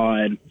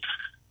on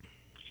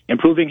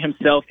improving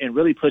himself and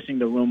really pushing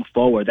the room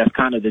forward. That's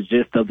kind of the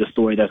gist of the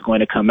story that's going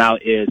to come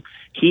out, is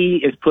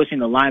he is pushing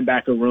the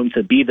linebacker room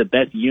to be the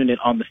best unit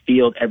on the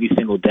field every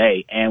single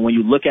day. And when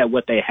you look at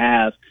what they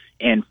have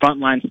and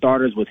frontline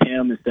starters with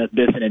him and Seth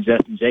Bisson and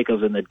Justin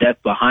Jacobs and the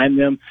depth behind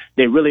them,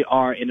 they really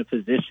are in a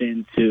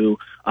position to,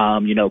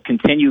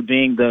 continue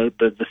being the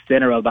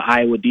center of the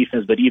Iowa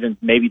defense, but even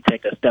maybe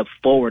take a step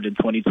forward in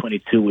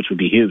 2022, which would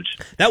be huge.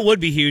 That would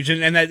be huge.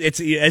 And that it's,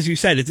 as you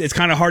said, it's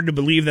kind of hard to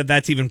believe that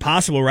that's even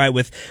possible, right?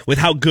 With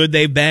how good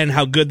they've been,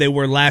 how good they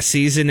were last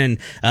season, and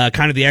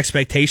kind of the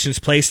expectations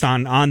placed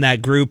on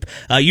that group.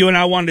 You and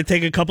I wanted to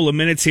take a couple of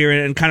minutes here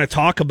and kind of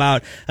talk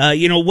about,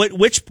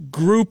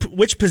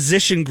 which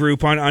position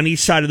group on each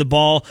side of the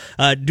ball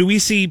do we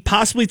see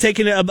possibly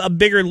taking a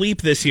bigger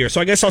leap this year?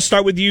 So I guess I'll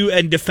start with you.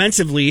 And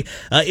defensively,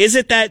 is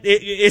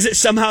it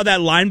somehow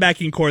that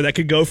linebacking core that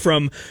could go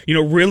from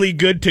really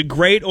good to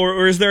great,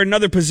 or is there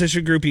another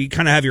position group you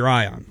kind of have your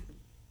eye on?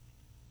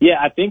 Yeah,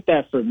 I think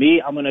that for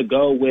me, I'm going to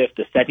go with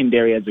the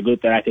secondary as a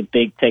group that I think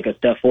take a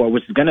step forward,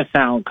 which is going to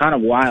sound kind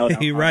of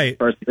wild. You're right.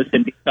 First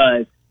listen,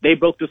 because they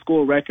broke the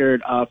school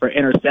record for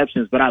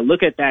interceptions, but I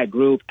look at that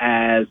group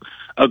as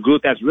a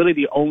group that's really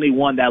the only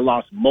one that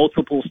lost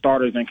multiple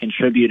starters and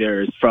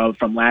contributors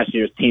from last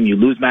year's team. You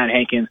lose Matt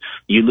Hankins,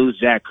 you lose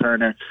Jack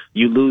Kerner,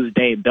 you lose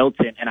Dave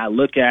Belton, and I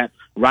look at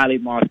Riley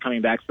Moss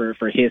coming back for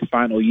his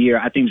final year.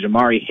 I think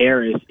Jamari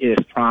Harris is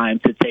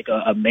primed to take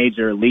a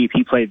major leap.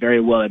 He played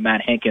very well at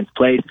Matt Hankins'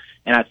 place.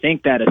 And I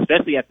think that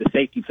especially at the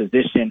safety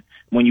position,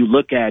 when you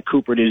look at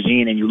Cooper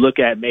DeJean and you look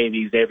at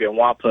maybe Xavier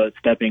Wampa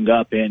stepping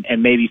up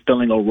and maybe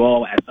filling a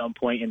role at some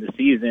point in the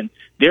season,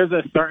 there's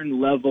a certain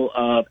level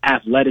of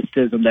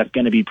athleticism that's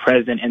going to be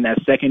present in that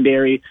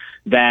secondary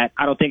that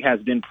I don't think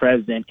has been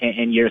present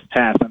in years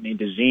past. I mean,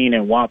 DeJean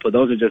and Wampa,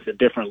 those are just a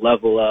different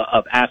level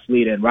of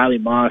athlete, and Riley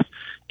Moss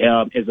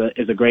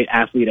is a great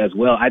athlete as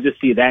well. I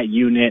just see that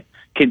unit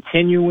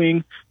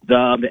continuing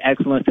the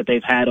excellence that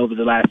they've had over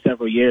the last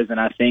several years, and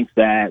I think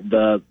that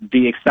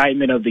the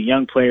excitement of the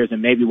young players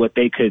and maybe what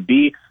they could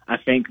be, I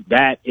think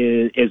that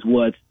is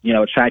what's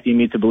attracting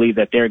me to believe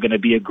that they're going to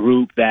be a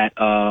group that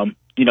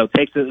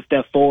takes a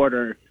step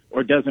forward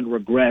or doesn't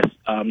regress,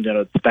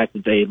 the fact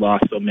that they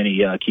lost so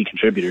many key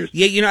contributors.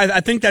 Yeah, I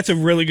think that's a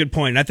really good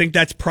point. I think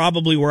that's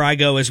probably where I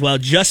go as well,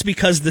 just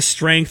because the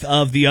strength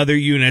of the other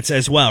units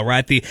as well,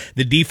 right? The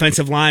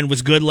defensive line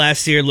was good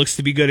last year, looks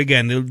to be good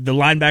again. The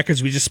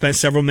linebackers, we just spent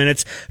several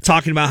minutes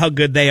talking about how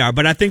good they are.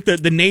 But I think the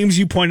names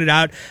you pointed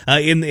out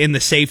in the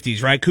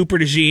safeties, right? Cooper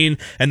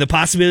DeJean and the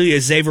possibility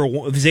of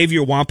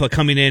Xavier Wampa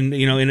coming in,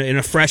 in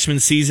a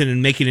freshman season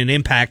and making an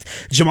impact.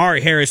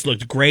 Jamari Harris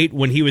looked great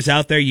when he was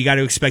out there. You got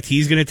to expect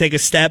he's going to take a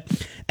step,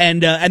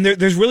 and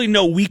there's really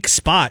no weak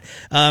spot.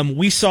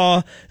 We've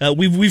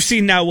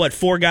seen now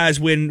 4 guys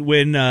win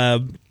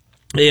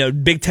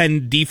Big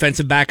Ten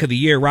Defensive Back of the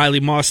Year. Riley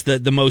Moss,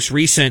 the most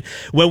recent.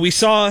 Well, we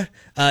saw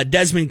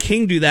Desmond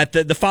King do that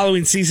the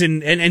following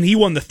season, and he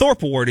won the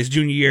Thorpe Award his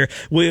junior year.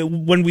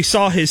 When we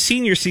saw his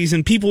senior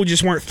season, people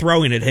just weren't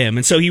throwing at him,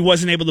 and so he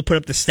wasn't able to put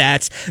up the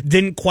stats,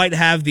 didn't quite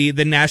have the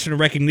national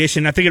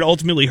recognition. I think it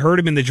ultimately hurt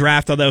him in the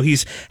draft, although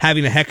he's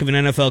having a heck of an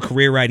NFL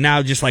career right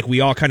now, just like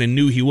we all kind of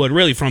knew he would,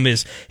 really from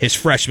his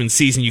freshman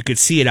season. You could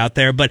see it out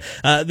there, but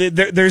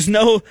there's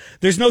no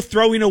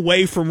throwing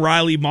away from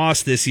Riley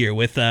Moss this year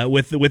with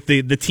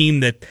the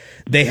team that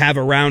they have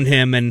around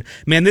him. And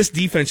man, this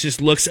defense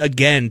just looks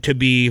again to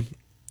be,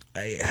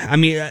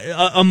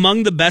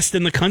 among the best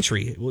in the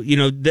country.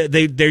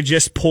 They're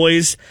just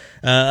poised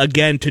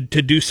again to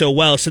do so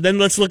well. So then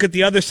let's look at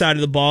the other side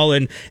of the ball,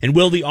 and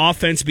will the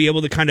offense be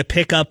able to kind of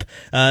pick up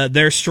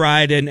their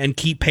stride and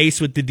keep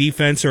pace with the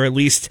defense, or at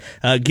least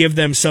give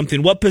them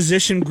something? What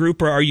position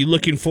group are you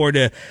looking for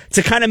to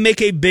kind of make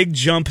a big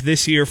jump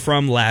this year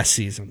from last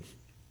season?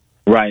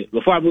 Right.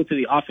 Before I move to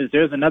the offense,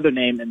 there's another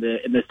name in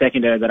the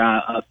secondary that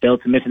I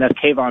failed to mention. That's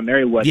Kayvon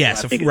Merriweather.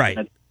 Yes,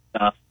 right.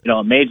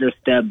 A major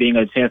step, being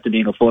a chance to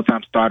being a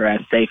full-time starter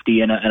at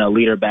safety and a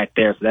leader back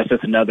there. So that's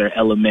just another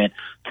element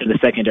to the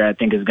secondary I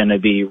think is going to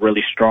be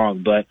really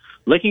strong. But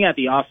looking at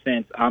the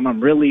offense, I'm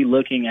really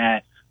looking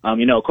at,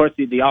 of course,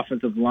 the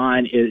offensive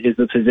line is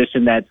the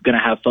position that's going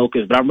to have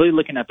focus. But I'm really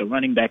looking at the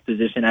running back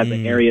position as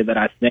an area that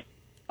I think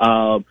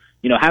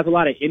has a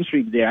lot of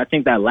intrigue there. I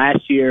think that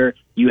last year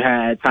you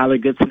had Tyler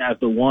Goodson as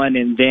the one,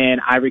 and then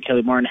Ivory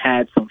Kelly-Martin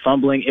had some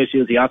fumbling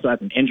issues. He also had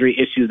some injury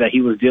issues that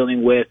he was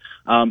dealing with,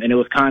 and it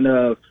was kind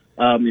of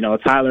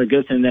Tyler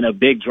Goodson, then a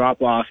big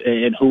drop-off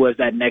in who was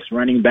that next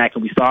running back.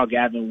 And we saw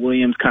Gavin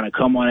Williams kind of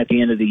come on at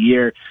the end of the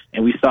year,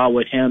 and we saw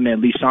what him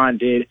and LeSean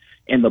did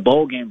in the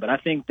bowl game. But I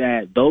think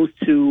that those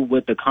two,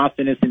 with the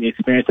confidence and the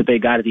experience that they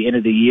got at the end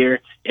of the year,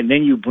 and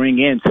then you bring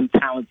in some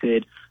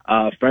talented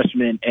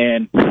freshmen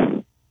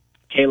and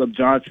Caleb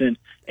Johnson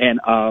and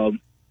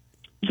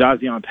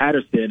Jazion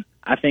Patterson,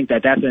 I think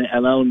that that's an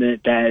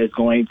element that is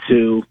going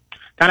to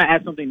kind of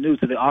add something new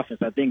to the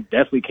offense. I think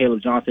definitely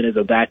Caleb Johnson is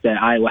a back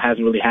that Iowa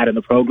hasn't really had in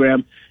the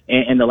program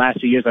in the last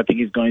 2 years. I think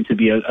he's going to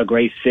be a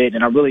great fit,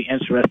 and I'm really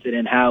interested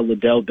in how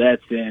Liddell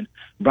Betts and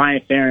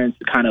Brian Ferentz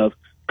kind of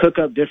cook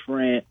up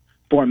different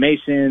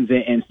formations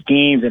and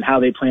schemes and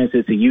how they plan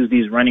to use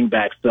these running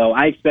backs. So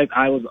I expect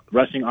Iowa's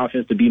rushing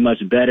offense to be much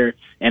better,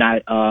 and I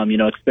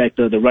expect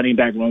the running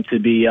back room to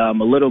be a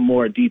little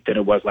more deep than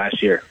it was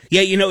last year.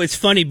 Yeah, it's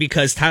funny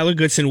because Tyler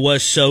Goodson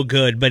was so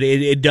good, but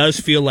it does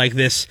feel like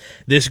this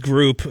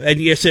group, and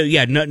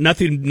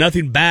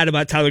nothing bad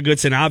about Tyler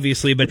Goodson,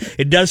 obviously, but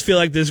it does feel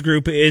like this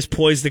group is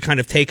poised to kind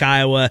of take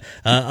Iowa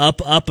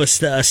up a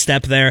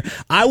step there.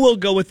 I will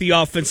go with the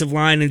offensive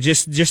line and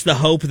just the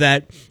hope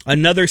that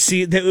another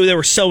season, they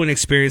were so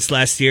inexperienced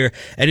last year,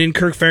 and in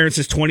Kirk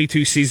Ferentz's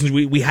 22 seasons,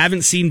 we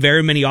haven't seen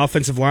very many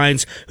offensive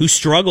lines who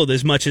struggled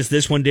as much as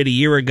this one did a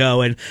year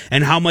ago, and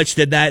how much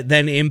did that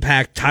then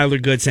impact Tyler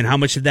Goodson? How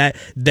much did that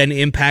then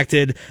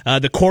impacted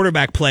the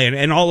quarterback play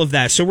and all of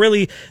that? So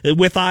really,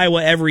 with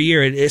Iowa every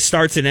year, it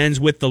starts and ends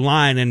with the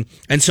line,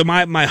 and so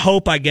my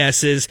hope, I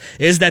guess, is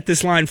that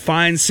this line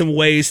finds some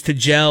ways to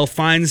gel,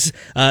 finds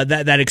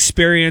that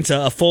experience,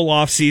 a full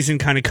off season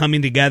kind of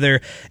coming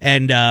together,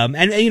 and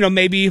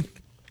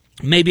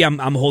maybe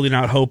I'm holding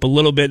out hope a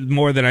little bit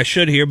more than I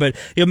should here, but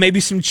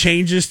maybe some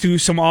changes to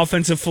some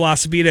offensive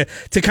philosophy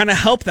to kind of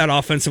help that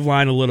offensive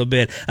line a little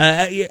bit.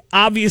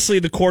 Obviously,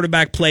 the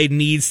quarterback play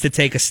needs to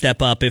take a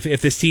step up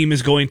if this team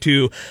is going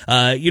to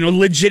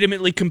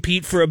legitimately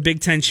compete for a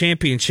Big Ten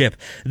championship.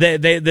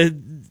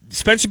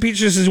 Spencer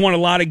Petras has won a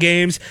lot of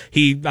games.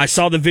 I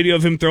saw the video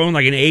of him throwing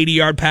like an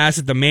 80-yard pass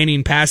at the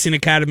Manning Passing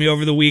Academy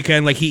over the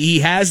weekend. Like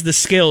he has the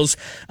skills.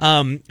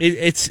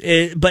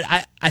 But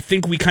I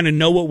think we kind of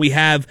know what we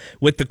have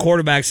with the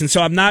quarterbacks, and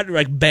so I'm not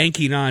like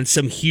banking on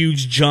some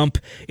huge jump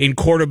in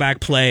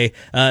quarterback play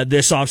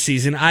this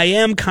offseason. I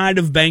am kind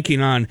of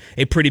banking on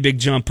a pretty big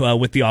jump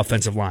with the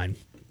offensive line.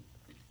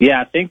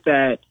 Yeah, I think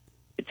that,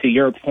 to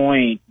your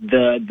point,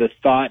 the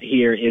thought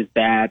here is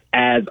that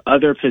as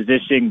other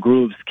position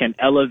groups can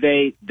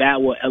elevate,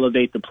 that will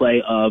elevate the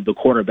play of the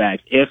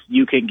quarterbacks. If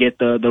you can get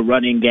the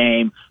running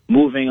game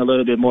moving a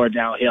little bit more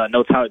downhill. I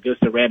know Tyler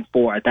Goodson ran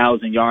for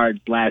 1,000 yards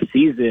last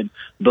season,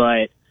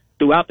 but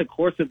throughout the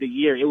course of the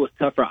year, it was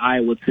tough for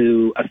Iowa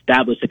to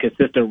establish a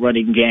consistent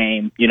running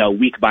game,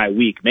 week by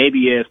week.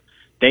 Maybe if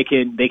they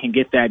can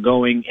get that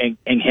going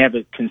and have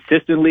it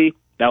consistently,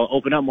 that will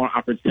open up more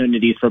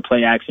opportunities for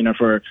play action or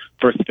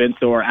for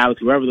Spencer or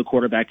Alex, whoever the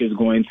quarterback is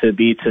going to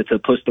be, to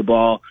push the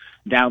ball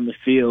down the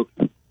field.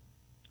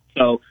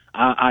 So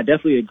I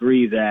definitely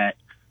agree that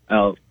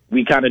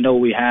we kind of know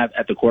what we have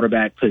at the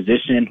quarterback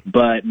position,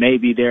 but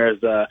maybe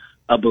there's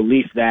a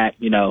belief that,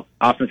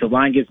 offensive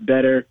line gets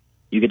better.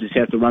 You get the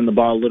chance to run the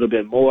ball a little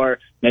bit more.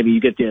 Maybe you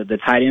get the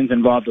tight ends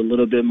involved a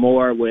little bit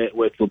more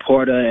with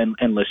Laporta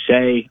and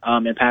Lachey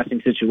in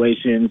passing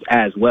situations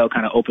as well,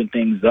 kind of open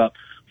things up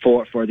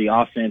for the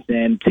offense.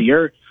 And to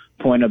your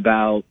point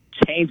about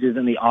changes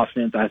in the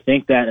offense, I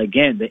think that,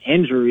 again, the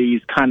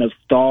injuries kind of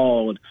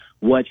stalled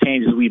what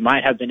changes we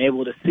might have been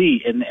able to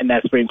see in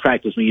that spring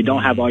practice when you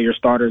don't have all your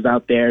starters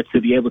out there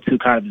to be able to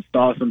kind of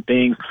install some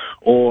things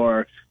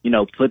or,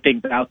 put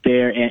things out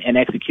there and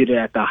execute it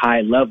at the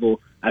high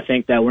level. I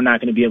think that we're not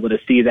going to be able to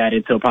see that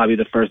until probably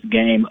the first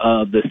game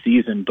of the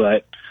season.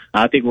 But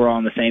I think we're all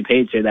on the same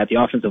page here that the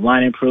offensive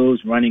line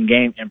improves, running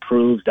game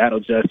improves. That'll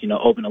just,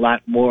 open a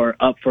lot more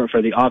up for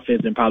the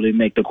offense and probably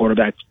make the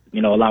quarterbacks, a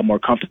lot more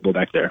comfortable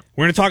back there.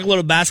 We're going to talk a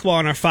little basketball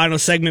in our final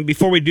segment.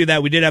 Before we do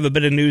that, we did have a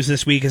bit of news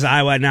this week as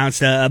Iowa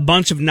announced a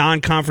bunch of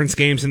non-conference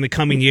games in the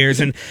coming years.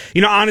 And,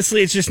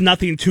 honestly, it's just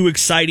nothing too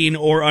exciting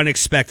or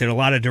unexpected. A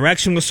lot of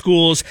direction with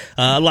schools,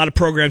 a lot of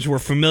programs we're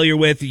familiar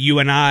with,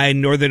 UNI,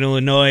 Northern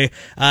Illinois.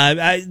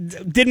 I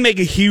didn't make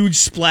a huge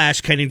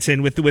splash,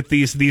 Kennington, with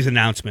these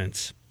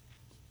announcements.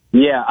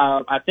 Yeah,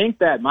 I think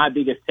that my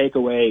biggest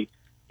takeaway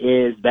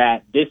is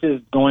that this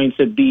is going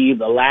to be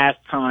the last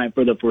time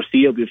for the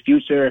foreseeable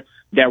future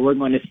that we're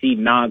going to see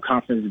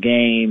non-conference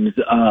games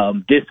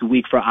this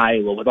week for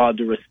Iowa, with all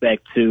due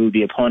respect to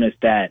the opponents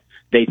that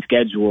they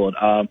scheduled.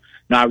 Now,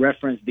 I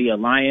referenced the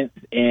Alliance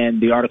in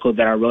the article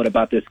that I wrote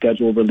about this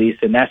schedule release,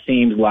 and that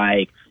seems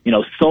like,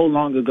 so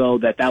long ago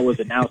that was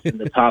announced in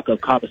the talk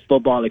of college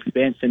football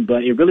expansion,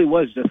 but it really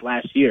was just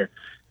last year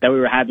that we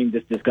were having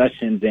these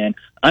discussions. And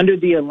under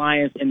the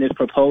alliance in this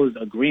proposed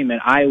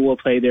agreement, Iowa will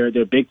play their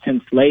Big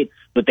Ten slate,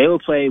 but they will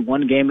play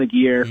one game a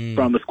year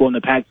from a school in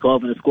the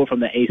Pac-12 and a school from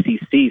the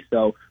ACC.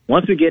 So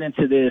once we get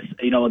into this,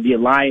 the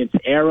alliance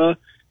era,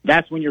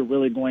 that's when you're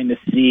really going to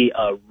see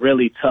a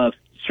really tough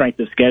strength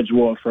of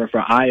schedule for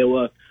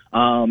Iowa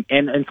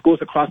and schools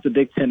across the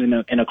Big Ten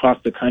and across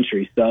the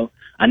country. So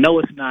I know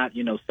it's not,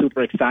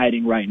 super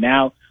exciting right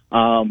now.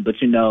 But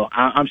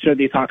I'm sure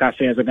these Hawkeye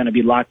fans are going to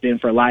be locked in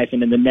for life.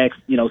 And in the next,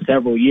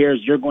 several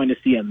years, you're going to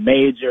see a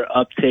major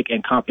uptick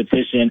in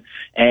competition,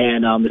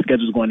 and the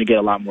schedule is going to get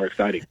a lot more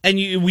exciting. And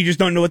we just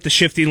don't know what the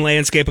shifting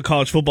landscape of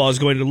college football is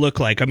going to look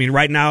like. I mean,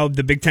 right now,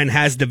 the Big Ten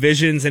has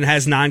divisions and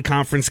has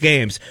non-conference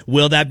games.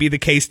 Will that be the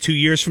case 2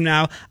 years from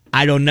now?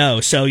 I don't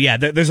know. So, yeah,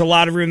 there's a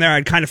lot of room there.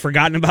 I'd kind of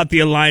forgotten about the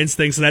alliance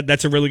thing, so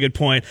that's a really good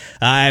point.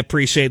 I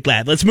appreciate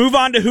that. Let's move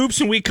on to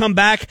hoops when we come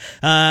back.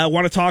 I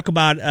want to talk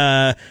about,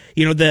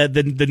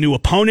 the new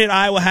opponent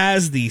Iowa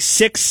has, the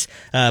 6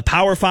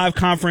 Power 5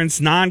 conference,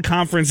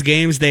 non-conference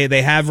games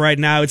they have right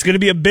now. It's going to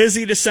be a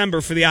busy December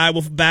for the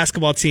Iowa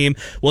basketball team.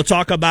 We'll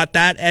talk about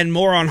that and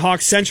more on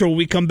Hawk Central when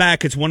we come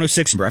back. It's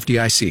 106 for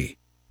FDIC.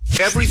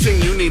 Everything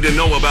you need to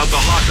know about the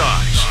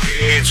Hawkeyes.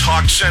 It's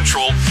Hawk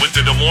Central with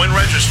the Des Moines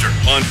Register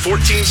on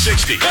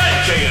 1460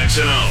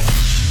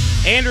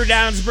 KXNO. Andrew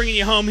Downs bringing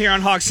you home here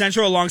on Hawk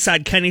Central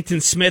alongside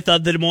Kennington Smith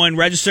of the Des Moines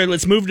Register.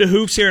 Let's move to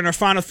hoops here in our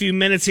final few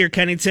minutes here,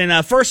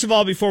 Kennington. First of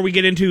all, before we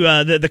get into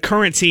the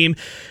current team,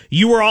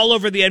 you were all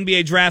over the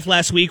NBA draft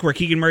last week where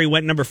Keegan Murray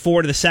went number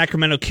 4 to the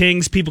Sacramento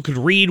Kings. People could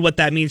read what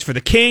that means for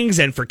the Kings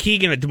and for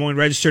Keegan at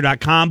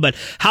DesMoinesRegister.com, but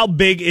how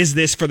big is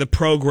this for the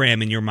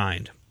program in your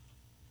mind?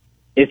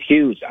 It's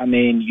huge. I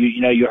mean,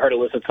 you heard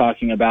Alyssa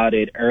talking about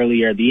it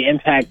earlier. The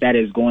impact that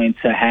is going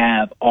to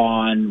have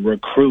on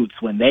recruits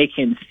when they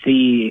can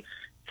see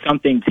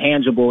something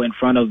tangible in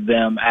front of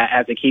them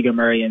as a Keegan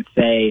Murray and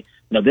say,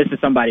 this is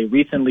somebody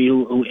recently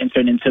who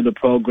entered into the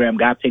program,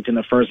 got picked in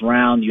the first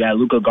round. You had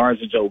Luka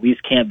Garza, Joe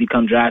Wieskamp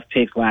become draft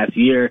picks last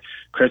year.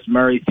 Chris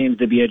Murray seems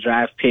to be a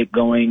draft pick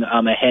going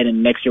ahead,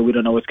 and next year we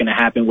don't know what's going to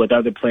happen with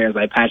other players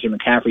like Patrick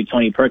McCaffrey,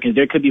 Tony Perkins.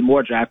 There could be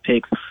more draft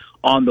picks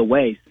on the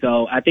way.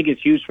 So I think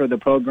it's huge for the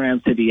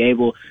program to be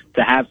able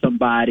to have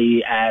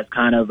somebody as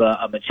kind of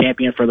a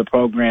champion for the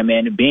program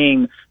and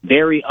being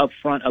very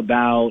upfront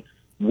about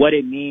what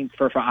it means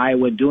for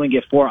Iowa, doing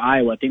it for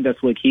Iowa. I think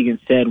that's what Keegan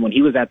said when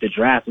he was at the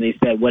draft, and they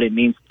said what it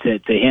means to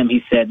him.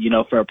 He said,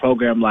 for a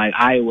program like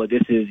Iowa,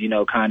 this is,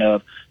 kind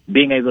of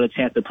being able to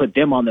chance to put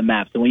them on the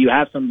map. So when you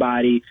have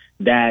somebody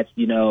that's,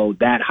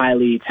 that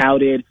highly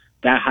touted,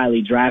 that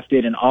highly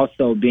drafted, and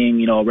also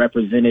being, a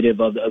representative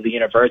of the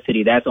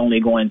university, that's only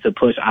going to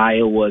push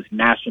Iowa's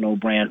national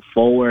brand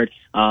forward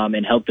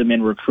and help them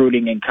in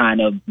recruiting and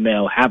kind of,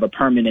 have a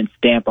permanent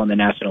stamp on the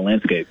national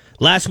landscape.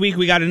 Last week,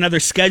 we got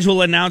another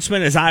schedule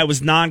announcement as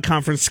Iowa's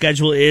non-conference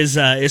schedule is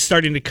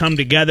starting to come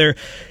together.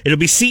 It'll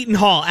be Seton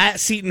Hall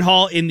at Seton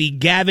Hall in the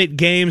Gavitt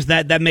games.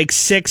 That makes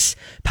 6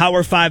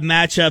 Power 5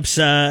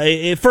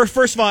 matchups.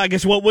 First of all, I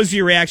guess, what was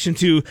your reaction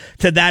to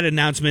that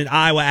announcement,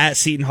 Iowa at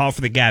Seton Hall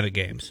for the Gavitt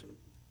games?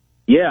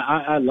 Yeah,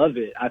 I love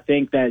it. I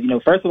think that,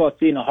 first of all,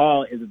 Seton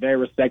Hall is a very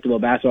respectable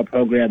basketball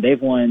program.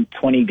 They've won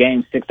 20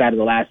 games 6 out of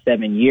the last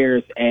 7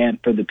 years. And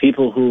for the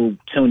people who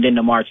tuned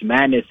into March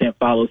Madness and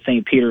follow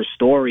St. Peter's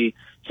story,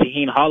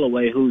 Shaheen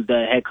Holloway, who's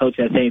the head coach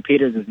at St.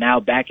 Peter's, is now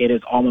back at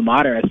his alma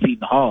mater at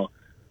Seton Hall.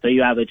 So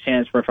you have a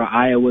chance for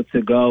Iowa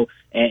to go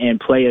and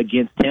play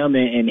against him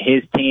and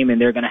his team,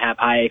 and they're going to have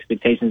high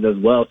expectations as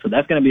well. So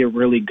that's going to be a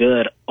really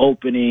good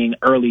opening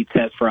early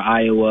test for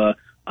Iowa,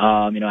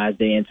 as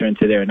they enter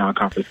into their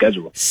non-conference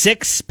schedule.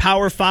 6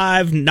 Power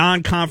 5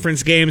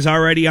 non-conference games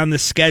already on the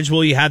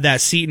schedule. You have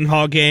that Seton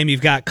Hall game.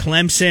 You've got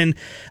Clemson,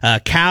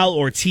 Cal,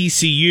 or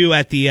TCU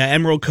at the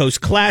Emerald Coast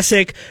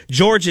Classic,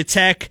 Georgia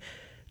Tech,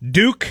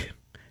 Duke,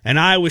 and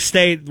Iowa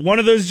State. One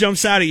of those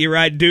jumps out at you,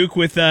 right? Duke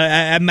with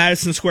at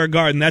Madison Square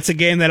Garden. That's a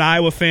game that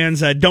Iowa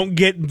fans don't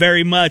get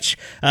very much.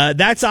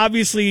 That's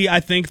obviously, I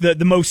think, the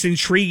most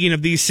intriguing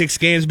of these 6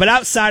 games. But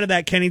outside of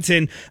that,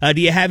 Kennington, do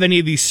you have any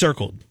of these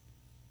circled?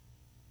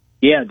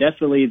 Yeah,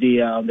 definitely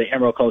the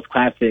Emerald Coast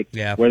Classic,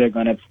 where they're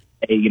going to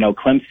play,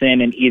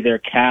 Clemson and either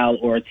Cal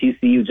or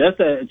TCU. Just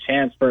a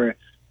chance for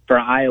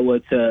Iowa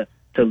to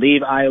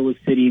leave Iowa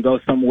City, go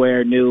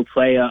somewhere new,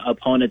 play a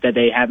opponent that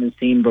they haven't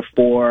seen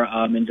before,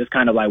 and just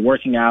kind of like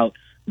working out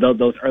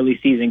those early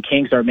season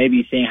kinks, or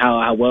maybe seeing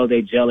how well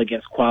they gel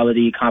against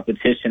quality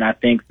competition. I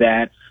think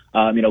that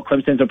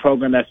Clemson's a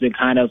program that's been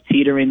kind of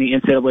teetering the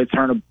NCAA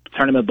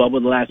tournament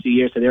bubble the last few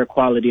years, so they're a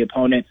quality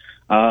opponent.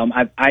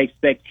 I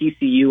expect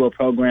TCU, a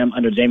program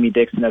under Jamie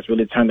Dixon that's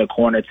really turned the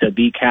corner, to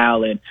beat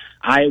Cal. And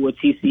Iowa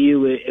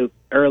TCU,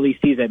 early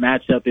season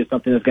matchup is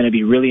something that's going to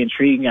be really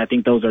intriguing. I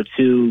think those are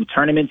 2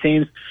 tournament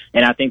teams,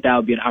 and I think that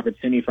would be an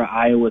opportunity for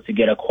Iowa to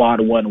get a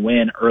quad 1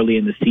 win early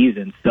in the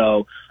season.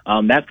 So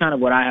that's kind of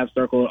what I have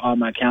circled on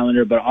my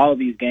calendar. But all of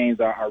these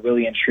games are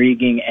really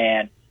intriguing,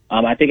 and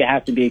I think it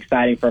has to be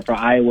exciting for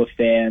Iowa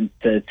fans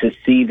to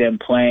see them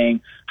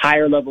playing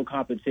higher level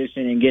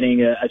competition and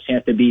getting a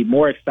chance to be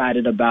more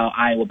excited about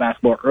Iowa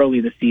basketball early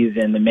in the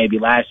season than maybe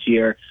last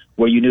year,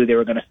 where you knew they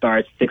were going to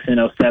start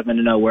 6-0,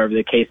 7-0, wherever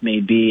the case may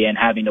be, and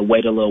having to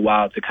wait a little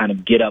while to kind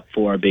of get up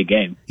for a big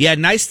game. Yeah,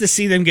 nice to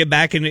see them get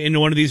back into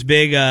one of these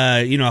big,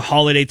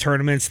 holiday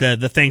tournaments,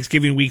 the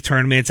Thanksgiving week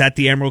tournaments at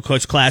the Emerald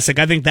Coast Classic.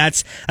 I think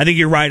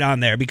you're right on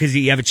there, because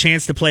you have a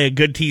chance to play a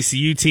good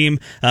TCU team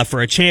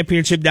for a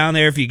championship down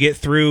there if you get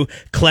through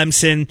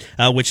Clemson,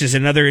 which is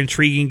another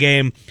intriguing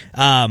game.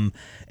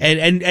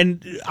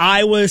 And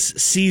Iowa's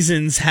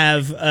seasons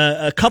have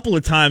a couple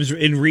of times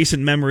in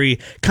recent memory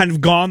kind of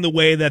gone the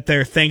way that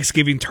their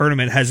Thanksgiving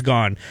tournament has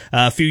gone.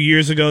 A few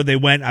years ago, they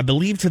went, I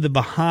believe, to the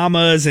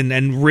Bahamas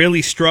and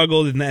really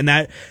struggled, and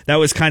that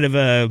was kind of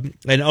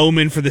an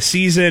omen for the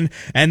season.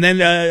 And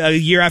then a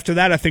year after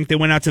that, I think they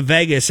went out to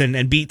Vegas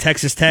and beat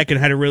Texas Tech and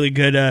had a really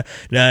good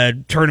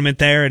tournament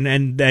there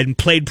and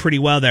played pretty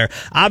well there.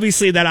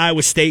 Obviously, that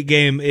Iowa State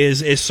game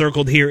is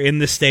circled here in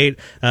the state.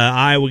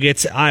 Iowa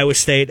gets Iowa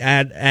State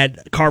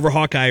at Carver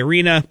Hawkeye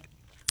Arena.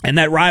 And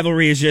that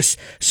rivalry is just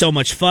so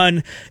much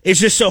fun.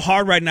 It's just so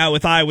hard right now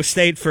with Iowa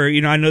State for,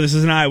 I know this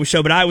is an Iowa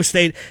show, but Iowa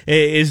State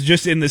is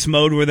just in this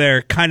mode where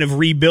they're kind of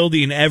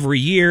rebuilding every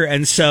year.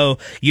 And so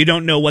you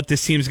don't know what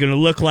this team's going to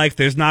look like.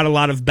 There's not a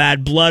lot of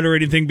bad blood or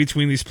anything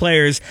between these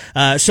players.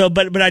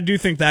 But I do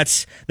think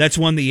that's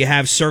one that you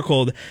have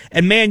circled.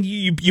 And man,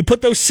 you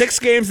put those 6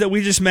 games that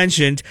we just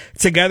mentioned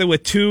together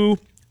with 2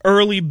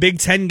 early Big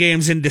Ten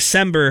games in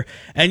December,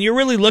 and you're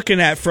really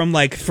looking at from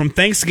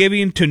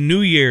Thanksgiving to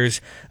New Year's,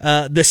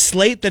 the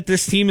slate that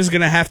this team is going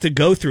to have to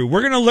go through.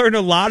 We're going to learn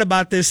a lot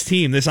about this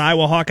team, this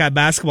Iowa Hawkeye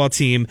basketball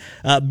team,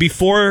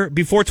 before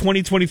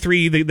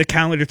 2023, the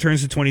calendar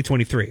turns to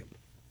 2023.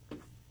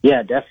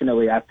 Yeah,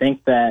 definitely. I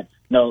think that,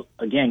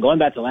 again, going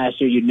back to last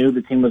year, you knew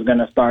the team was going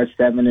to start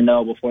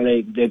 7-0 before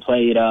they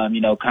played,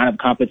 kind of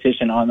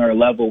competition on their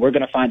level. We're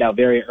going to find out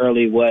very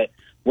early what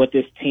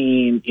this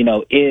team,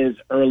 is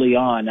early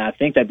on. I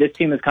think that this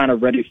team is kind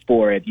of ready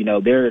for it.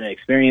 They're an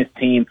experienced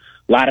team,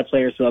 a lot of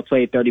players who have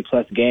played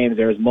 30-plus games.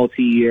 There's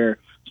multi-year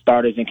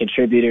starters and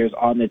contributors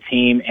on the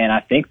team, and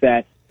I think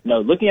that,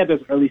 looking at this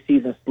early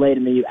season slate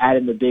and then you add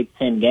in the Big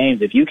Ten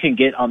games, if you can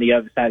get on the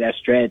other side of that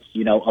stretch,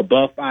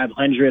 above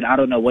 500, I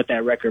don't know what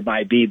that record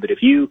might be, but if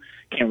you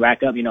can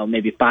rack up,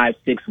 maybe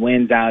 5-6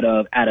 wins out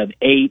of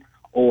 8,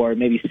 or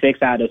maybe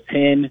 6 out of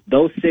 10,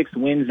 those 6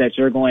 wins that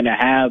you're going to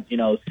have,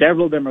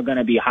 several of them are going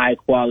to be high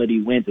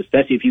quality wins,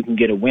 especially if you can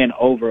get a win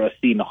over a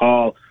Seton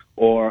Hall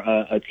or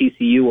a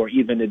TCU or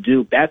even a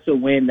Duke. That's a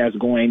win that's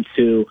going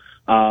to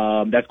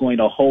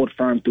hold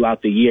firm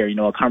throughout the year.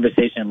 A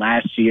conversation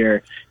last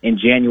year in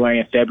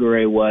January and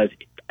February was,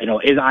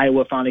 is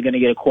Iowa finally going to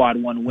get a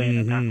quad 1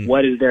 win? Mm-hmm.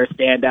 What is their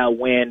standout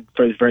win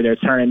for their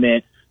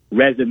tournament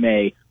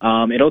resume?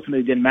 It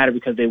ultimately didn't matter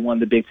because they won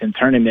the Big Ten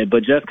tournament,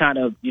 but just kind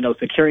of,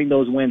 securing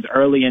those wins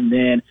early and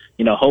then,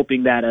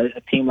 hoping that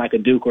a team like a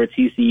Duke or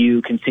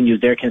TCU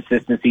continues their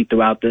consistency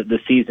throughout the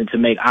season to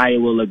make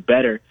Iowa look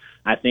better,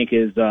 I think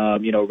is,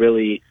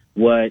 really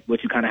what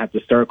you kind of have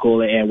to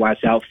circle and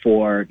watch out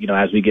for,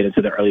 as we get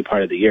into the early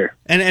part of the year.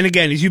 And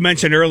again, as you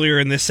mentioned earlier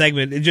in this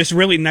segment, it's just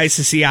really nice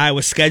to see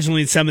Iowa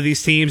scheduling some of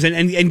these teams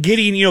and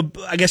getting,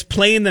 I guess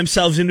playing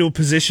themselves into a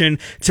position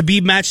to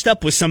be matched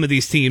up with some of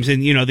these teams.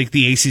 And,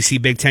 the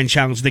ACC Big Ten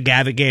Challenge, the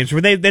Gavitt games,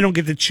 where they don't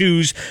get to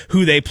choose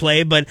who they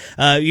play. But,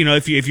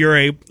 if you're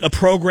a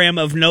program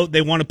of note,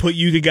 they want to put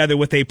you together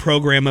with a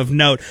program of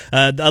note.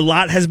 A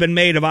lot has been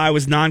made of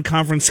Iowa's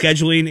non-conference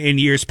scheduling in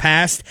years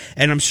past,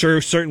 and I'm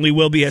sure certainly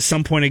will be at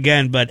some point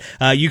again, but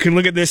you can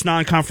look at this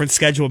non-conference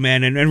schedule,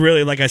 man, and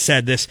really, like I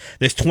said, this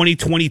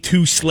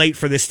 2022 slate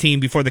for this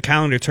team before the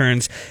calendar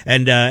turns,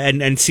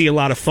 and see a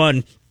lot of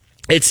fun.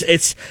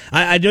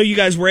 I know you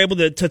guys were able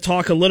to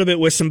talk a little bit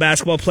with some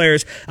basketball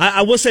players.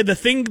 I will say the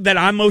thing that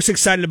I'm most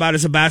excited about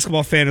as a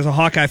basketball fan, as a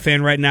Hawkeye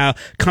fan right now,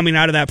 coming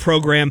out of that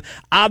program,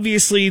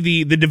 obviously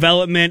the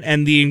development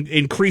and the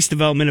increased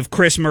development of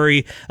Chris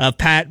Murray, of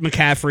Pat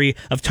McCaffrey,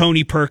 of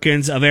Tony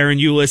Perkins, of Aaron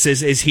Eulis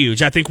is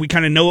huge. I think we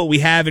kind of know what we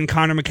have in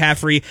Connor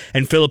McCaffrey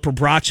and Philip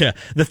Obracha.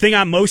 The thing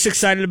I'm most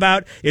excited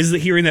about is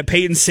hearing that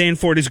Peyton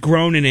Sandford has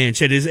grown an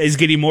inch and is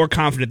getting more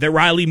confident, that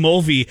Riley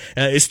Mulvey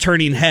is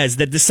turning heads,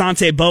 that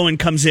DeSante Bowen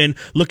comes in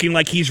looking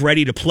like he's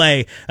ready to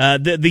play.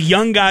 The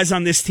young guys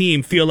on this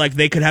team feel like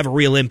they could have a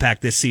real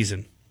impact this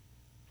season.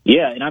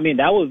 Yeah, and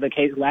that was the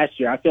case last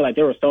year. I feel like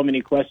there were so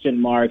many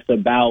question marks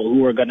about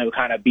who are going to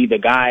kind of be the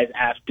guys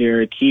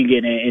after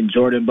Keegan and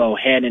Jordan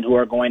Bohannon who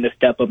are going to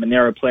step up, and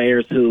there were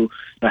players who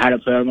had to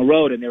play on the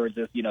road, and there was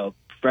just,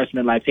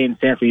 freshmen like Peyton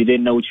Sandford, you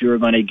didn't know what you were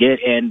going to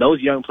get, and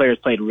those young players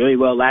played really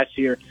well last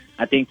year.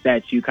 I think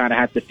that you kind of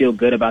have to feel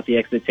good about the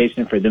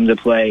expectation for them to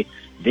play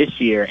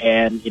this year.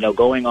 And,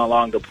 going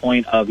along the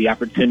point of the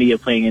opportunity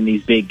of playing in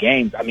these big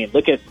games,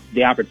 look at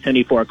the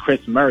opportunity for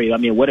Chris Murray.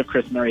 What if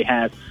Chris Murray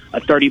has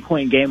a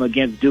 30-point game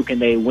against Duke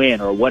and they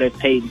win? Or what if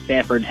Peyton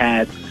Sandford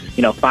has,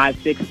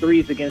 5-6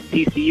 threes against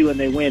TCU and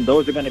they win,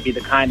 those are going to be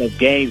the kind of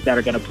games that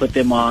are going to put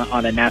them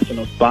on a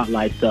national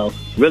spotlight. So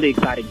really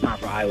exciting time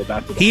for Iowa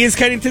basketball. He is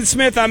Kennington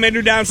Smith. I'm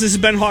Andrew Downs. This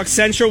has been Hawk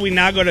Central. We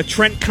now go to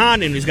Trent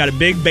Condon, who's got a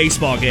big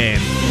baseball game.